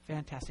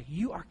 Fantastic.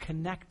 You are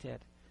connected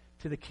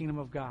to the kingdom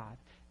of God.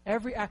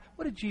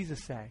 What did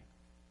Jesus say?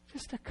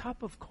 Just a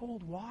cup of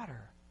cold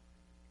water.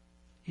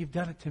 You've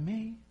done it to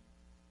me.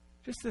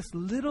 Just this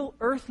little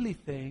earthly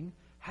thing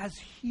has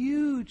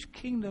huge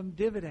kingdom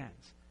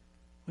dividends.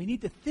 We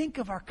need to think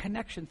of our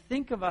connection.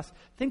 Think of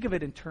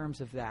it in terms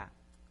of that.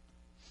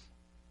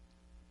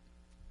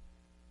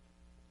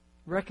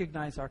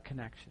 Recognize our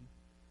connection.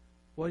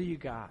 What do you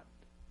got?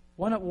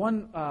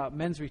 One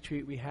men's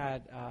retreat we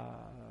had,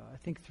 I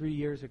think 3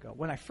 years ago.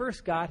 When I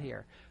first got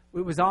here,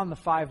 it was on the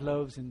 5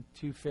 loaves and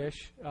 2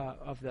 fish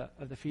of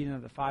the feeding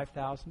of the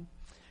 5,000.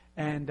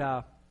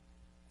 And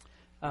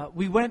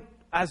we went,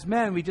 as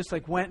men, we just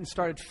went and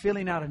started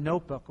filling out a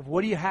notebook of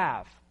what do you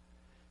have?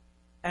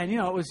 And,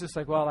 it was just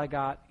well, I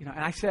got, and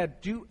I said,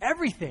 do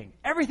everything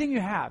you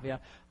have. Yeah,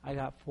 I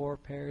got 4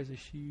 pairs of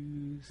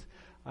shoes.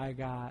 I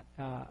got,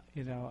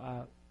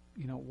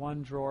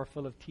 1 drawer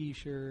full of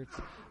T-shirts.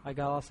 I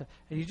got also,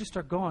 and you just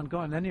start going.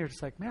 And then you're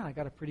just man, I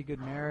got a pretty good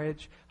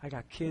marriage. I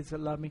got kids that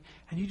love me.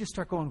 And you just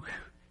start going,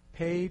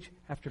 page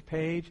after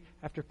page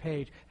after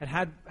page. And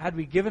had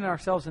we given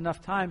ourselves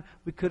enough time,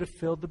 we could have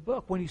filled the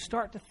book. When you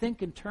start to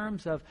think in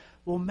terms of,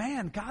 well,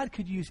 man, God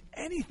could use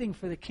anything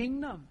for the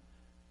kingdom.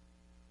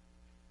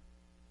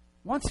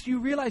 Once you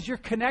realize your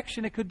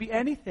connection, it could be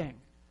anything.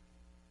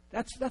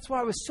 That's why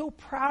I was so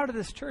proud of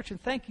this church,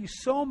 and thank you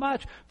so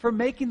much for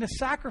making the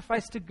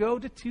sacrifice to go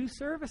to 2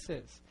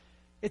 services.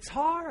 It's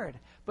hard,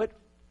 but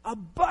a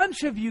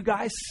bunch of you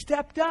guys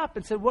stepped up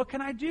and said, what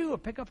can I do? I'll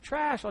pick up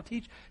trash. I'll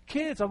teach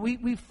kids.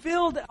 We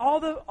filled all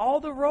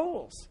the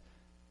roles.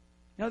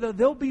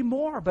 There'll be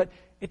more, but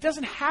it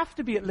doesn't have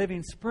to be at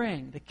Living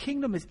Spring. The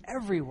kingdom is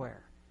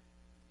everywhere.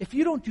 If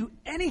you don't do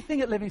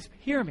anything at Living Spring,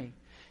 hear me.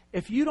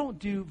 If you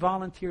don't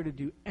volunteer to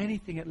do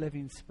anything at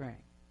Living Spring,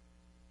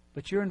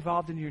 but you're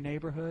involved in your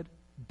neighborhood,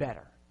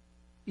 better.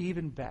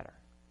 Even better.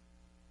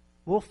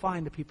 We'll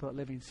find the people at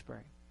Living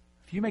Spring.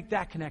 If you make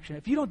that connection,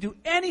 if you don't do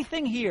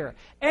anything here,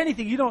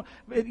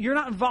 you're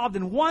not involved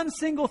in one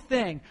single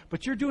thing,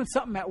 but you're doing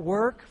something at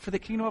work for the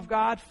kingdom of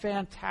God,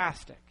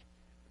 fantastic.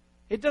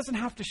 It doesn't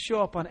have to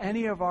show up on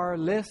any of our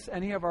lists,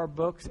 any of our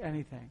books,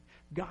 anything.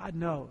 God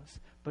knows.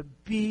 But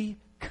be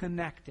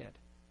connected.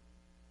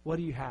 What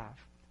do you have?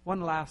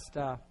 One last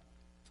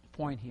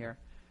point here.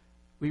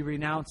 We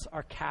renounce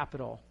our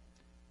capital.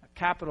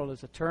 Capital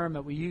is a term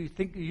that we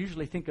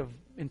usually think of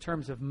in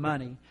terms of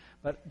money,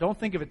 but don't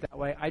think of it that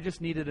way. I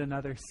just needed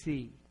another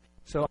C,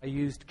 so I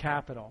used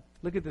capital.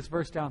 Look at this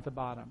verse down at the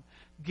bottom.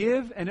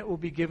 Give, and it will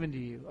be given to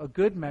you. A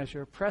good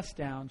measure, pressed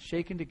down,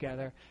 shaken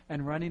together,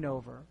 and running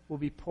over, will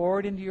be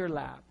poured into your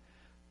lap.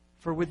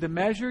 For with the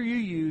measure you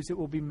use, it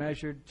will be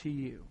measured to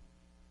you.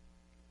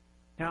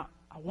 Now,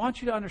 I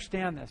want you to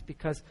understand this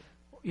because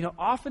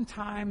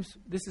oftentimes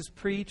this is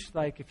preached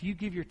like if you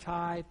give your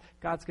tithe,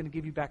 God's going to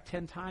give you back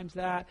 10 times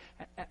that.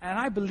 And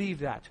I believe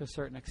that to a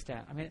certain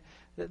extent. I mean,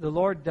 the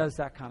Lord does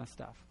that kind of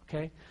stuff,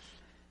 okay?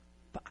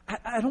 But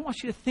I don't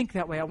want you to think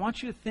that way. I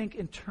want you to think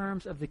in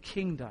terms of the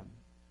kingdom.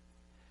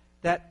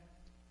 That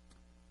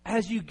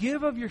as you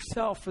give of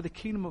yourself for the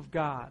kingdom of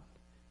God,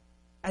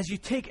 as you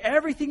take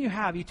everything you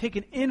have, you take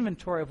an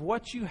inventory of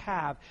what you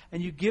have,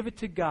 and you give it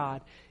to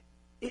God,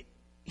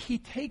 He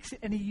takes it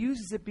and He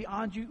uses it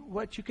beyond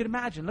what you could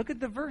imagine. Look at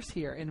the verse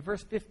here in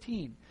verse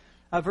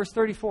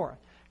 34.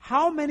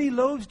 How many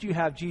loaves do you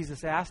have,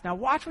 Jesus asked. Now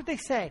watch what they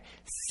say.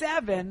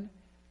 7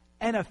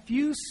 and a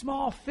few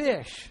small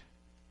fish.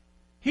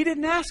 He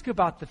didn't ask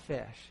about the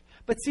fish.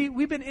 But see,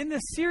 we've been in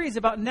this series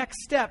about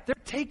next step. They're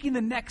taking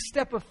the next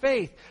step of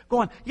faith.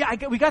 Going,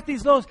 we got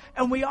these loaves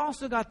and we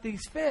also got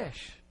these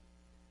fish.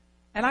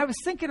 And I was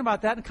thinking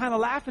about that and kind of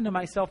laughing to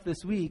myself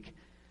this week.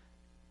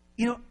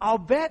 I'll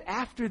bet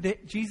after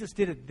Jesus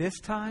did it this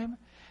time,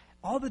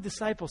 all the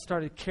disciples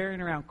started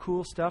carrying around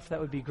cool stuff that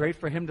would be great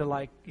for him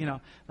to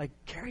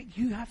Carrie,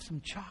 you have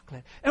some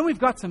chocolate. And we've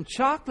got some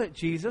chocolate,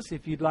 Jesus,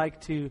 if you'd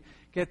like to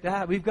get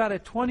that. We've got a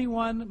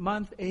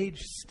 21-month age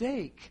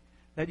steak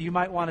that you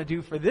might want to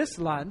do for this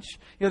lunch.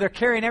 They're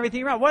carrying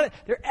everything around.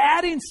 They're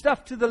adding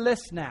stuff to the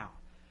list now.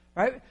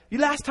 Right?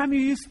 Last time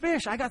you used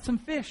fish, I got some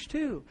fish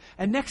too.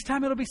 And next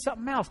time it'll be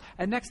something else.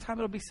 And next time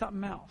it'll be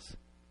something else.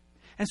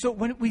 And so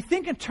when we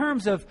think in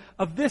terms of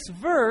this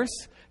verse,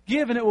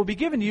 give and it will be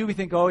given to you, we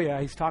think, oh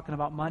yeah, he's talking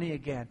about money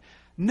again.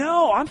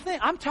 No,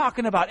 I'm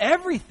talking about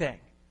everything.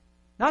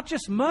 Not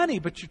just money,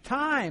 but your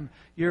time,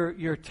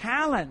 your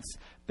talents,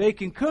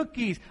 baking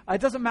cookies.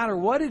 It doesn't matter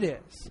what it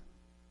is.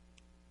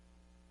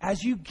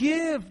 As you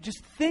give,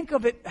 just think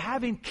of it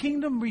having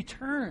kingdom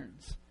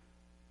returns.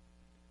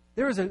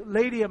 There was a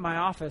lady at my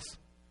office,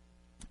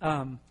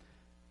 back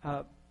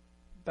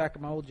at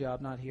my old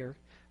job, not here,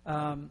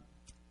 and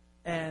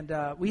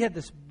we had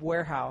this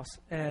warehouse,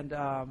 and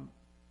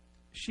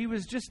she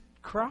was just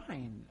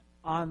crying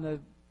on the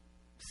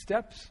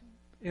steps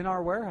in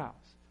our warehouse.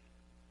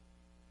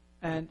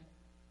 And,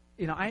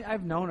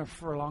 I've known her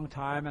for a long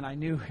time, and I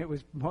knew it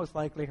was most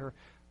likely her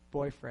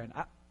boyfriend.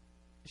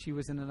 She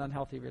was in an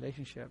unhealthy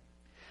relationship.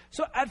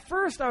 So at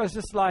first I was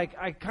just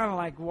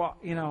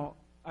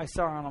I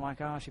saw her and I'm like,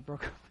 she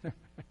broke up with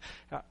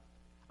her.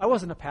 I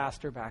wasn't a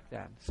pastor back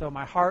then, so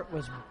my heart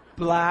was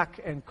black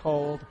and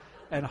cold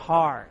and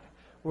hard.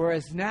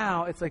 Whereas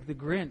now it's like the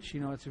Grinch,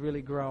 it's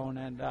really grown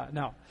and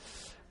no.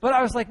 But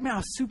I was like, man, I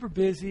was super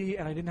busy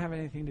and I didn't have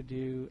anything to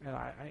do, and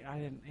I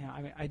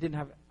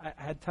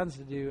had tons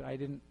to do. I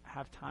didn't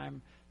have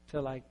time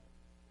to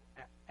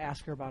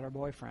ask her about her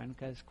boyfriend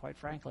because, quite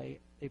frankly,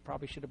 they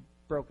probably should have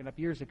broken up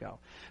years ago.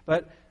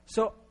 But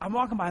so I'm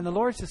walking by and the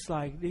Lord's just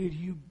like, dude,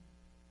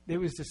 it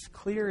was just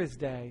clear as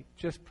day.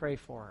 Just pray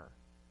for her.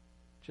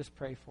 Just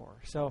pray for her.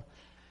 So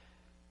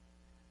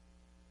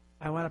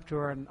I went up to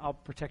her, and I'll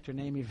protect her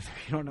name even if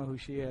you don't know who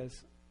she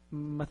is.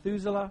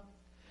 Methuselah.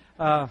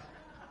 I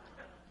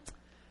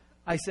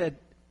said,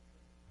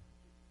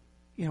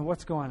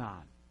 what's going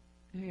on?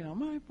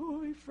 My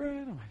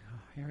boyfriend. I'm like, oh,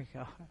 here we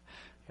go.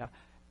 Yeah.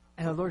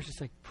 And the Lord's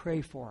just like,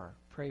 pray for her.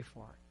 Pray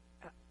for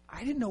her.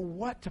 I didn't know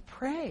what to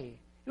pray.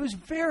 It was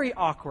very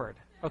awkward.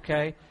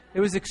 Okay? It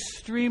was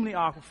extremely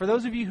awkward. For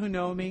those of you who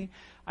know me,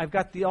 I've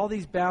got all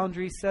these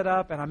boundaries set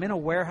up, and I'm in a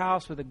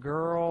warehouse with a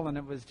girl, and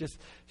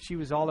she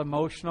was all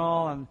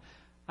emotional, and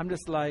I'm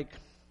just like,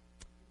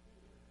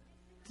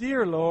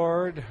 dear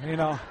Lord,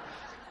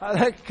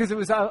 because it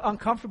was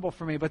uncomfortable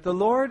for me. But the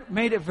Lord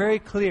made it very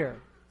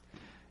clear.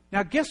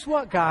 Now, guess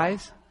what,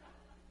 guys?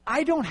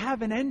 I don't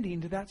have an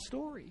ending to that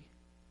story.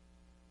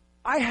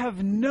 I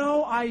have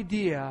no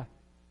idea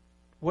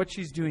what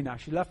she's doing now.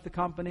 She left the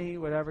company,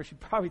 whatever. She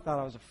probably thought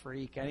I was a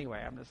freak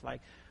anyway. I'm just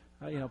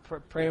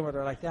praying with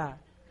her like that.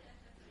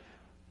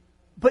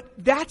 But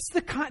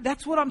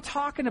that's what I'm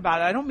talking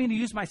about. I don't mean to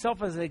use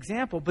myself as an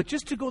example, but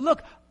just to go,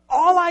 look,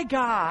 all I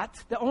got,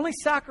 the only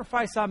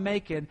sacrifice I'm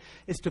making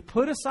is to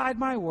put aside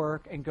my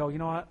work and go, you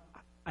know what?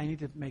 I need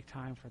to make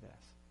time for this.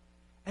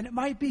 And it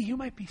might be, you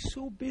might be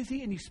so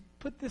busy and you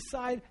put this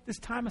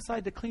time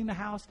aside to clean the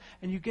house,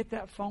 and you get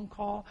that phone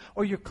call,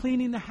 or you're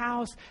cleaning the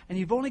house and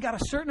you've only got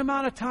a certain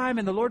amount of time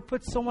and the Lord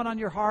puts someone on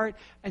your heart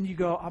and you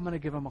go, I'm going to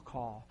give them a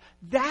call.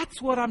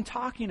 That's what I'm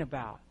talking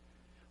about.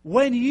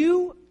 When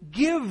you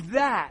give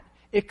that,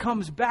 it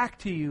comes back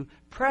to you,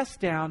 pressed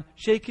down,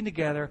 shaken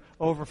together,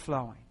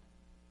 overflowing.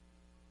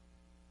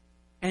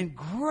 And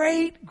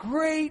great,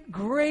 great,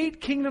 great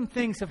kingdom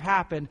things have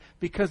happened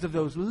because of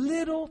those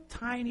little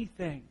tiny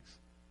things.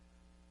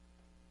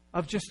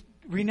 Of just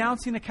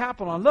renouncing the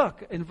capital. And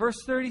look, in verse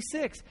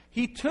 36,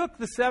 he took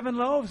the 7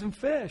 loaves and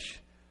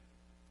fish.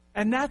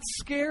 And that's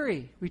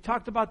scary. We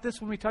talked about this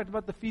when we talked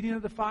about the feeding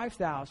of the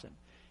 5,000.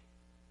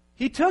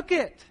 He took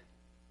it.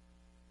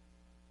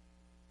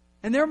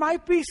 And there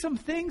might be some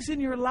things in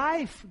your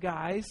life,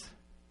 guys,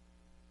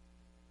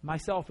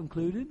 myself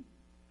included,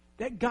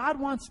 that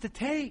God wants to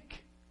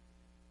take.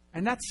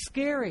 And that's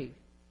scary.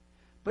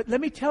 But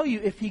let me tell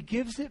you, if he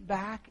gives it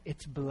back,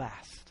 it's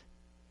blessed.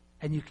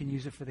 And you can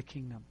use it for the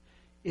kingdom.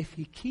 If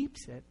he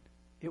keeps it,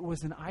 it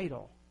was an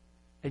idol.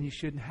 And you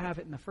shouldn't have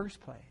it in the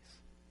first place.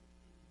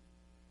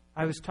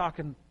 I was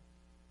talking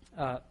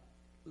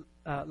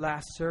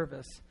last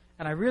service,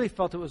 and I really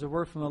felt it was a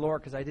word from the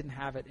Lord because I didn't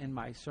have it in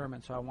my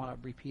sermon, so I want to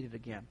repeat it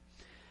again.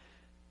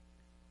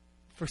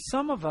 For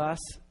some of us,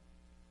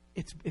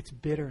 it's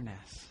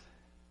bitterness.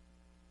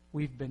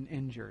 We've been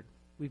injured.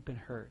 We've been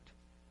hurt.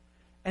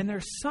 And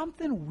there's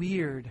something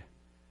weird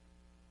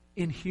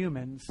in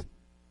humans.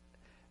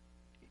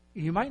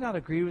 You might not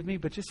agree with me,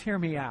 but just hear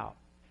me out.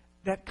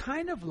 That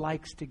kind of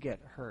likes to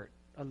get hurt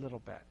a little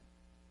bit.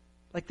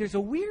 Like there's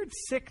a weird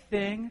sick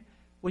thing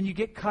when you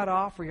get cut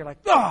off where you're like,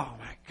 oh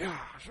my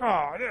gosh,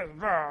 oh, it is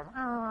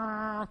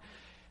bad.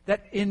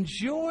 That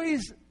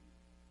enjoys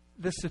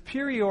the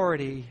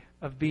superiority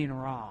of being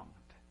wronged.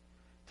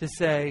 To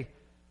say,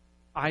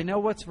 I know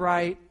what's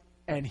right,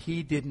 and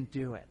he didn't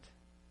do it.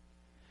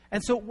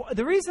 And so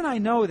the reason I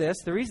know this,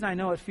 the reason I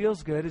know it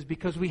feels good is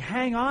because we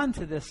hang on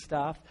to this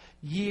stuff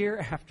year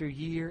after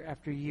year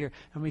after year.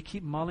 And we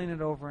keep mulling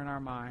it over in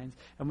our minds.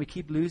 And we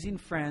keep losing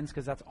friends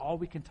because that's all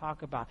we can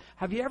talk about.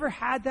 Have you ever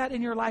had that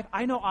in your life?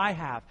 I know I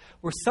have.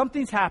 Where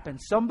something's happened.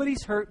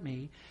 Somebody's hurt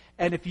me.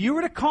 And if you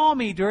were to call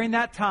me during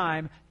that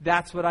time,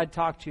 that's what I'd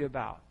talk to you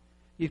about.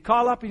 You'd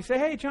call up and you'd say,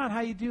 hey, John, how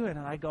you doing?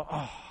 And I'd go,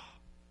 oh,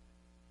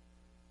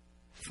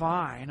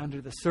 fine under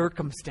the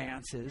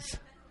circumstances.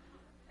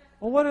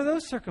 Well, what are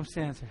those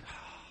circumstances?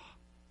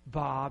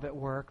 Bob at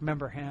work,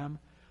 remember him?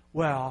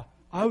 Well,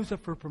 I was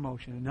up for a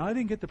promotion, and I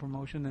didn't get the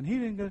promotion, and he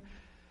didn't get it.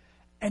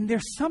 And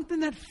there's something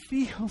that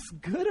feels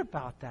good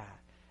about that.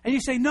 And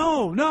you say,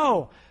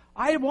 no,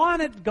 I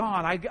want it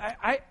gone.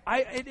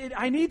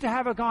 I need to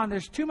have it gone.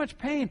 There's too much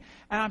pain.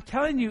 And I'm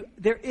telling you,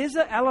 there is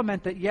an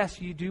element that, yes,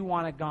 you do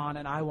want it gone,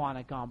 and I want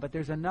it gone. But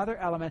there's another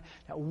element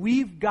that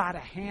we've got to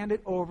hand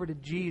it over to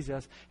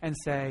Jesus and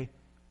say,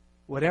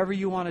 whatever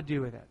you want to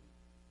do with it.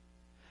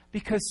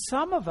 Because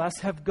some of us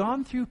have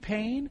gone through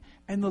pain,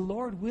 and the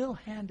Lord will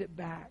hand it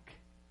back.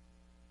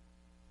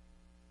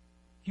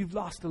 You've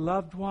lost a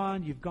loved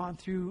one, you've gone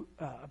through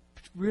a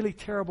really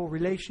terrible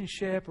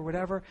relationship or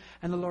whatever,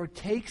 and the Lord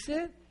takes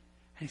it, and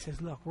He says,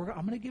 look,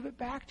 I'm going to give it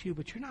back to you,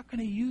 but you're not going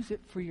to use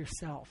it for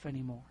yourself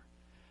anymore.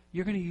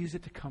 You're going to use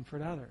it to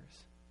comfort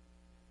others.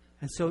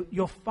 And so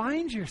you'll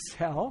find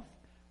yourself,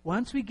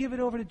 once we give it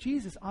over to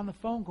Jesus, on the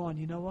phone going,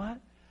 you know what?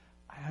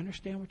 I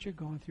understand what you're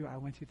going through. I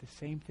went through the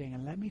same thing.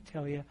 And let me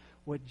tell you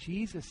what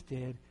Jesus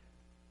did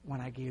when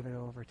I gave it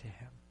over to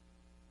Him.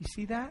 You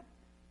see that?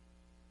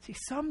 See,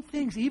 some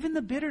things, even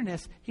the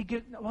bitterness,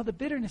 the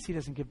bitterness He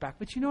doesn't give back.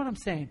 But you know what I'm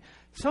saying?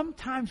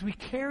 Sometimes we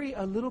carry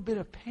a little bit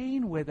of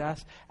pain with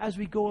us as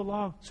we go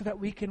along so that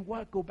we can,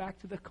 go back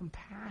to the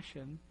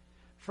compassion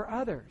for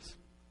others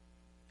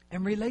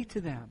and relate to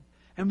them.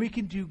 And we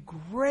can do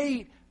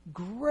great,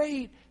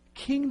 great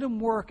kingdom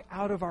work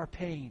out of our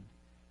pain.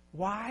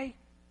 Why?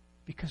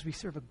 Because we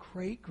serve a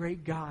great,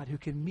 great God who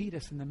can meet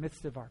us in the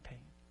midst of our pain.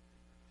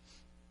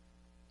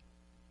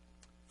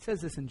 It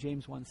says this in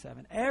James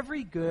 1:7.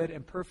 Every good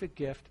and perfect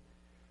gift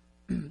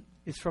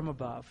is from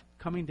above,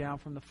 coming down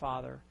from the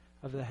Father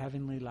of the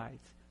heavenly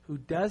lights, who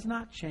does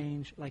not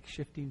change like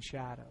shifting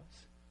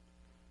shadows.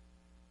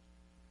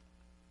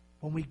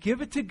 When we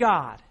give it to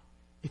God,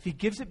 if He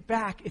gives it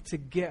back, it's a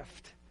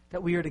gift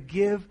that we are to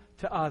give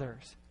to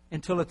others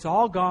until it's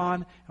all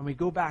gone and we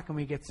go back and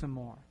we get some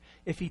more.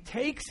 If He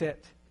takes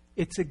it,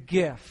 it's a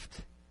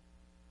gift.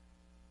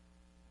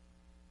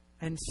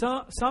 And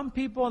some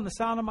people in the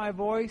sound of my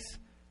voice,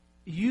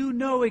 you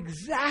know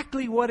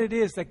exactly what it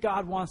is that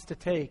God wants to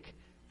take.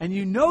 And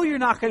you know you're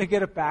not going to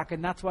get it back,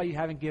 and that's why you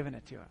haven't given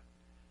it to Him.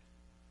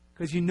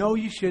 Because you know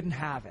you shouldn't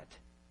have it.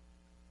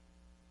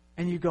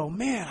 And you go,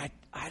 man,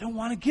 I don't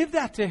want to give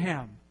that to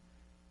Him.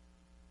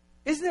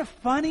 Isn't it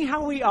funny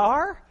how we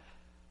are?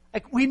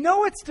 Like, we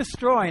know it's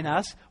destroying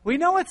us. We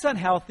know it's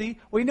unhealthy.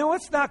 We know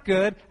it's not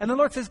good. And the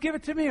Lord says, give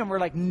it to me. And we're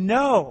like,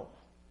 no.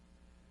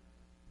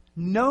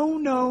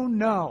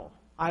 No.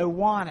 I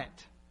want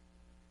it.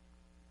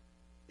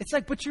 It's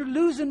like, but you're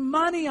losing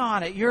money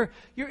on it.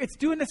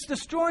 It's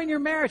destroying your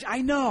marriage.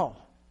 I know.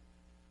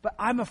 But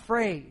I'm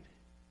afraid.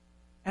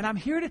 And I'm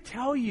here to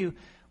tell you,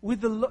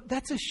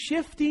 that's a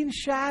shifting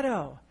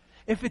shadow.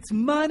 If it's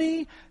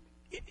money,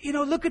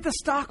 look at the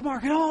stock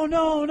market. Oh,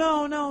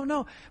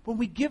 no. When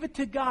we give it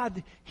to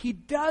God, He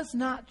does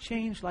not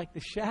change like the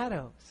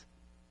shadows.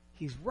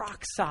 He's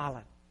rock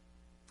solid.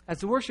 As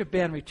the worship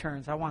band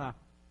returns, I want to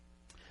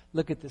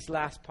look at this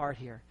last part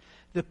here.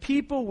 The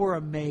people were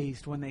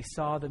amazed when they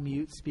saw the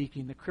mute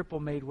speaking, the cripple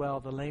made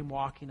well, the lame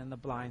walking, and the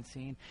blind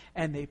seeing,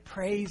 and they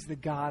praised the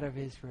God of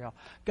Israel.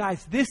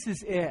 Guys, this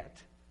is it.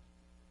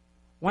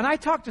 When I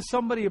talk to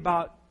somebody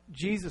about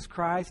Jesus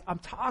Christ, I'm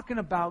talking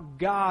about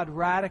God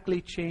radically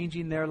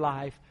changing their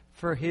life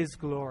for His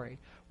glory.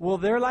 Will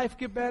their life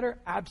get better?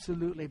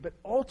 Absolutely. But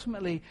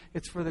ultimately,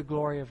 it's for the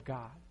glory of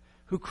God,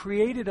 who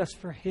created us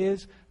for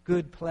His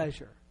good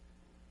pleasure.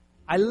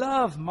 I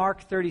love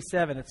Mark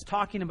 37. It's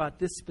talking about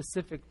this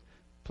specific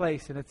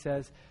place, and it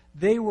says,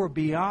 they were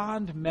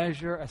beyond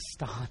measure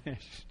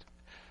astonished.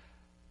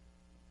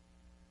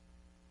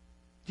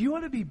 Do you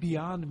want to be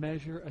beyond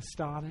measure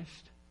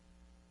astonished?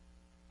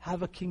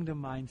 Have a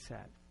kingdom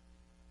mindset.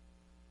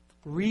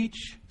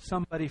 Reach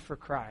somebody for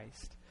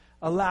Christ.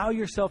 Allow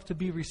yourself to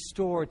be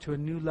restored to a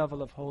new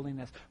level of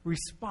holiness.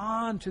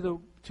 Respond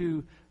to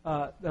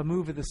the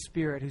move of the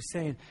Spirit who's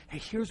saying, hey,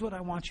 here's what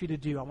I want you to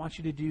do. I want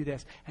you to do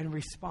this. And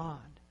respond.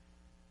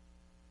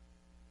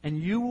 And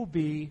you will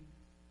be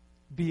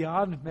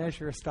beyond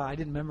measure astonished. I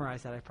didn't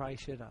memorize that. I probably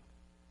should have.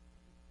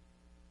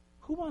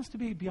 Who wants to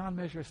be beyond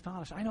measure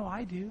astonished? I know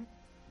I do.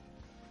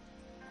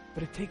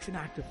 But it takes an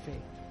act of faith.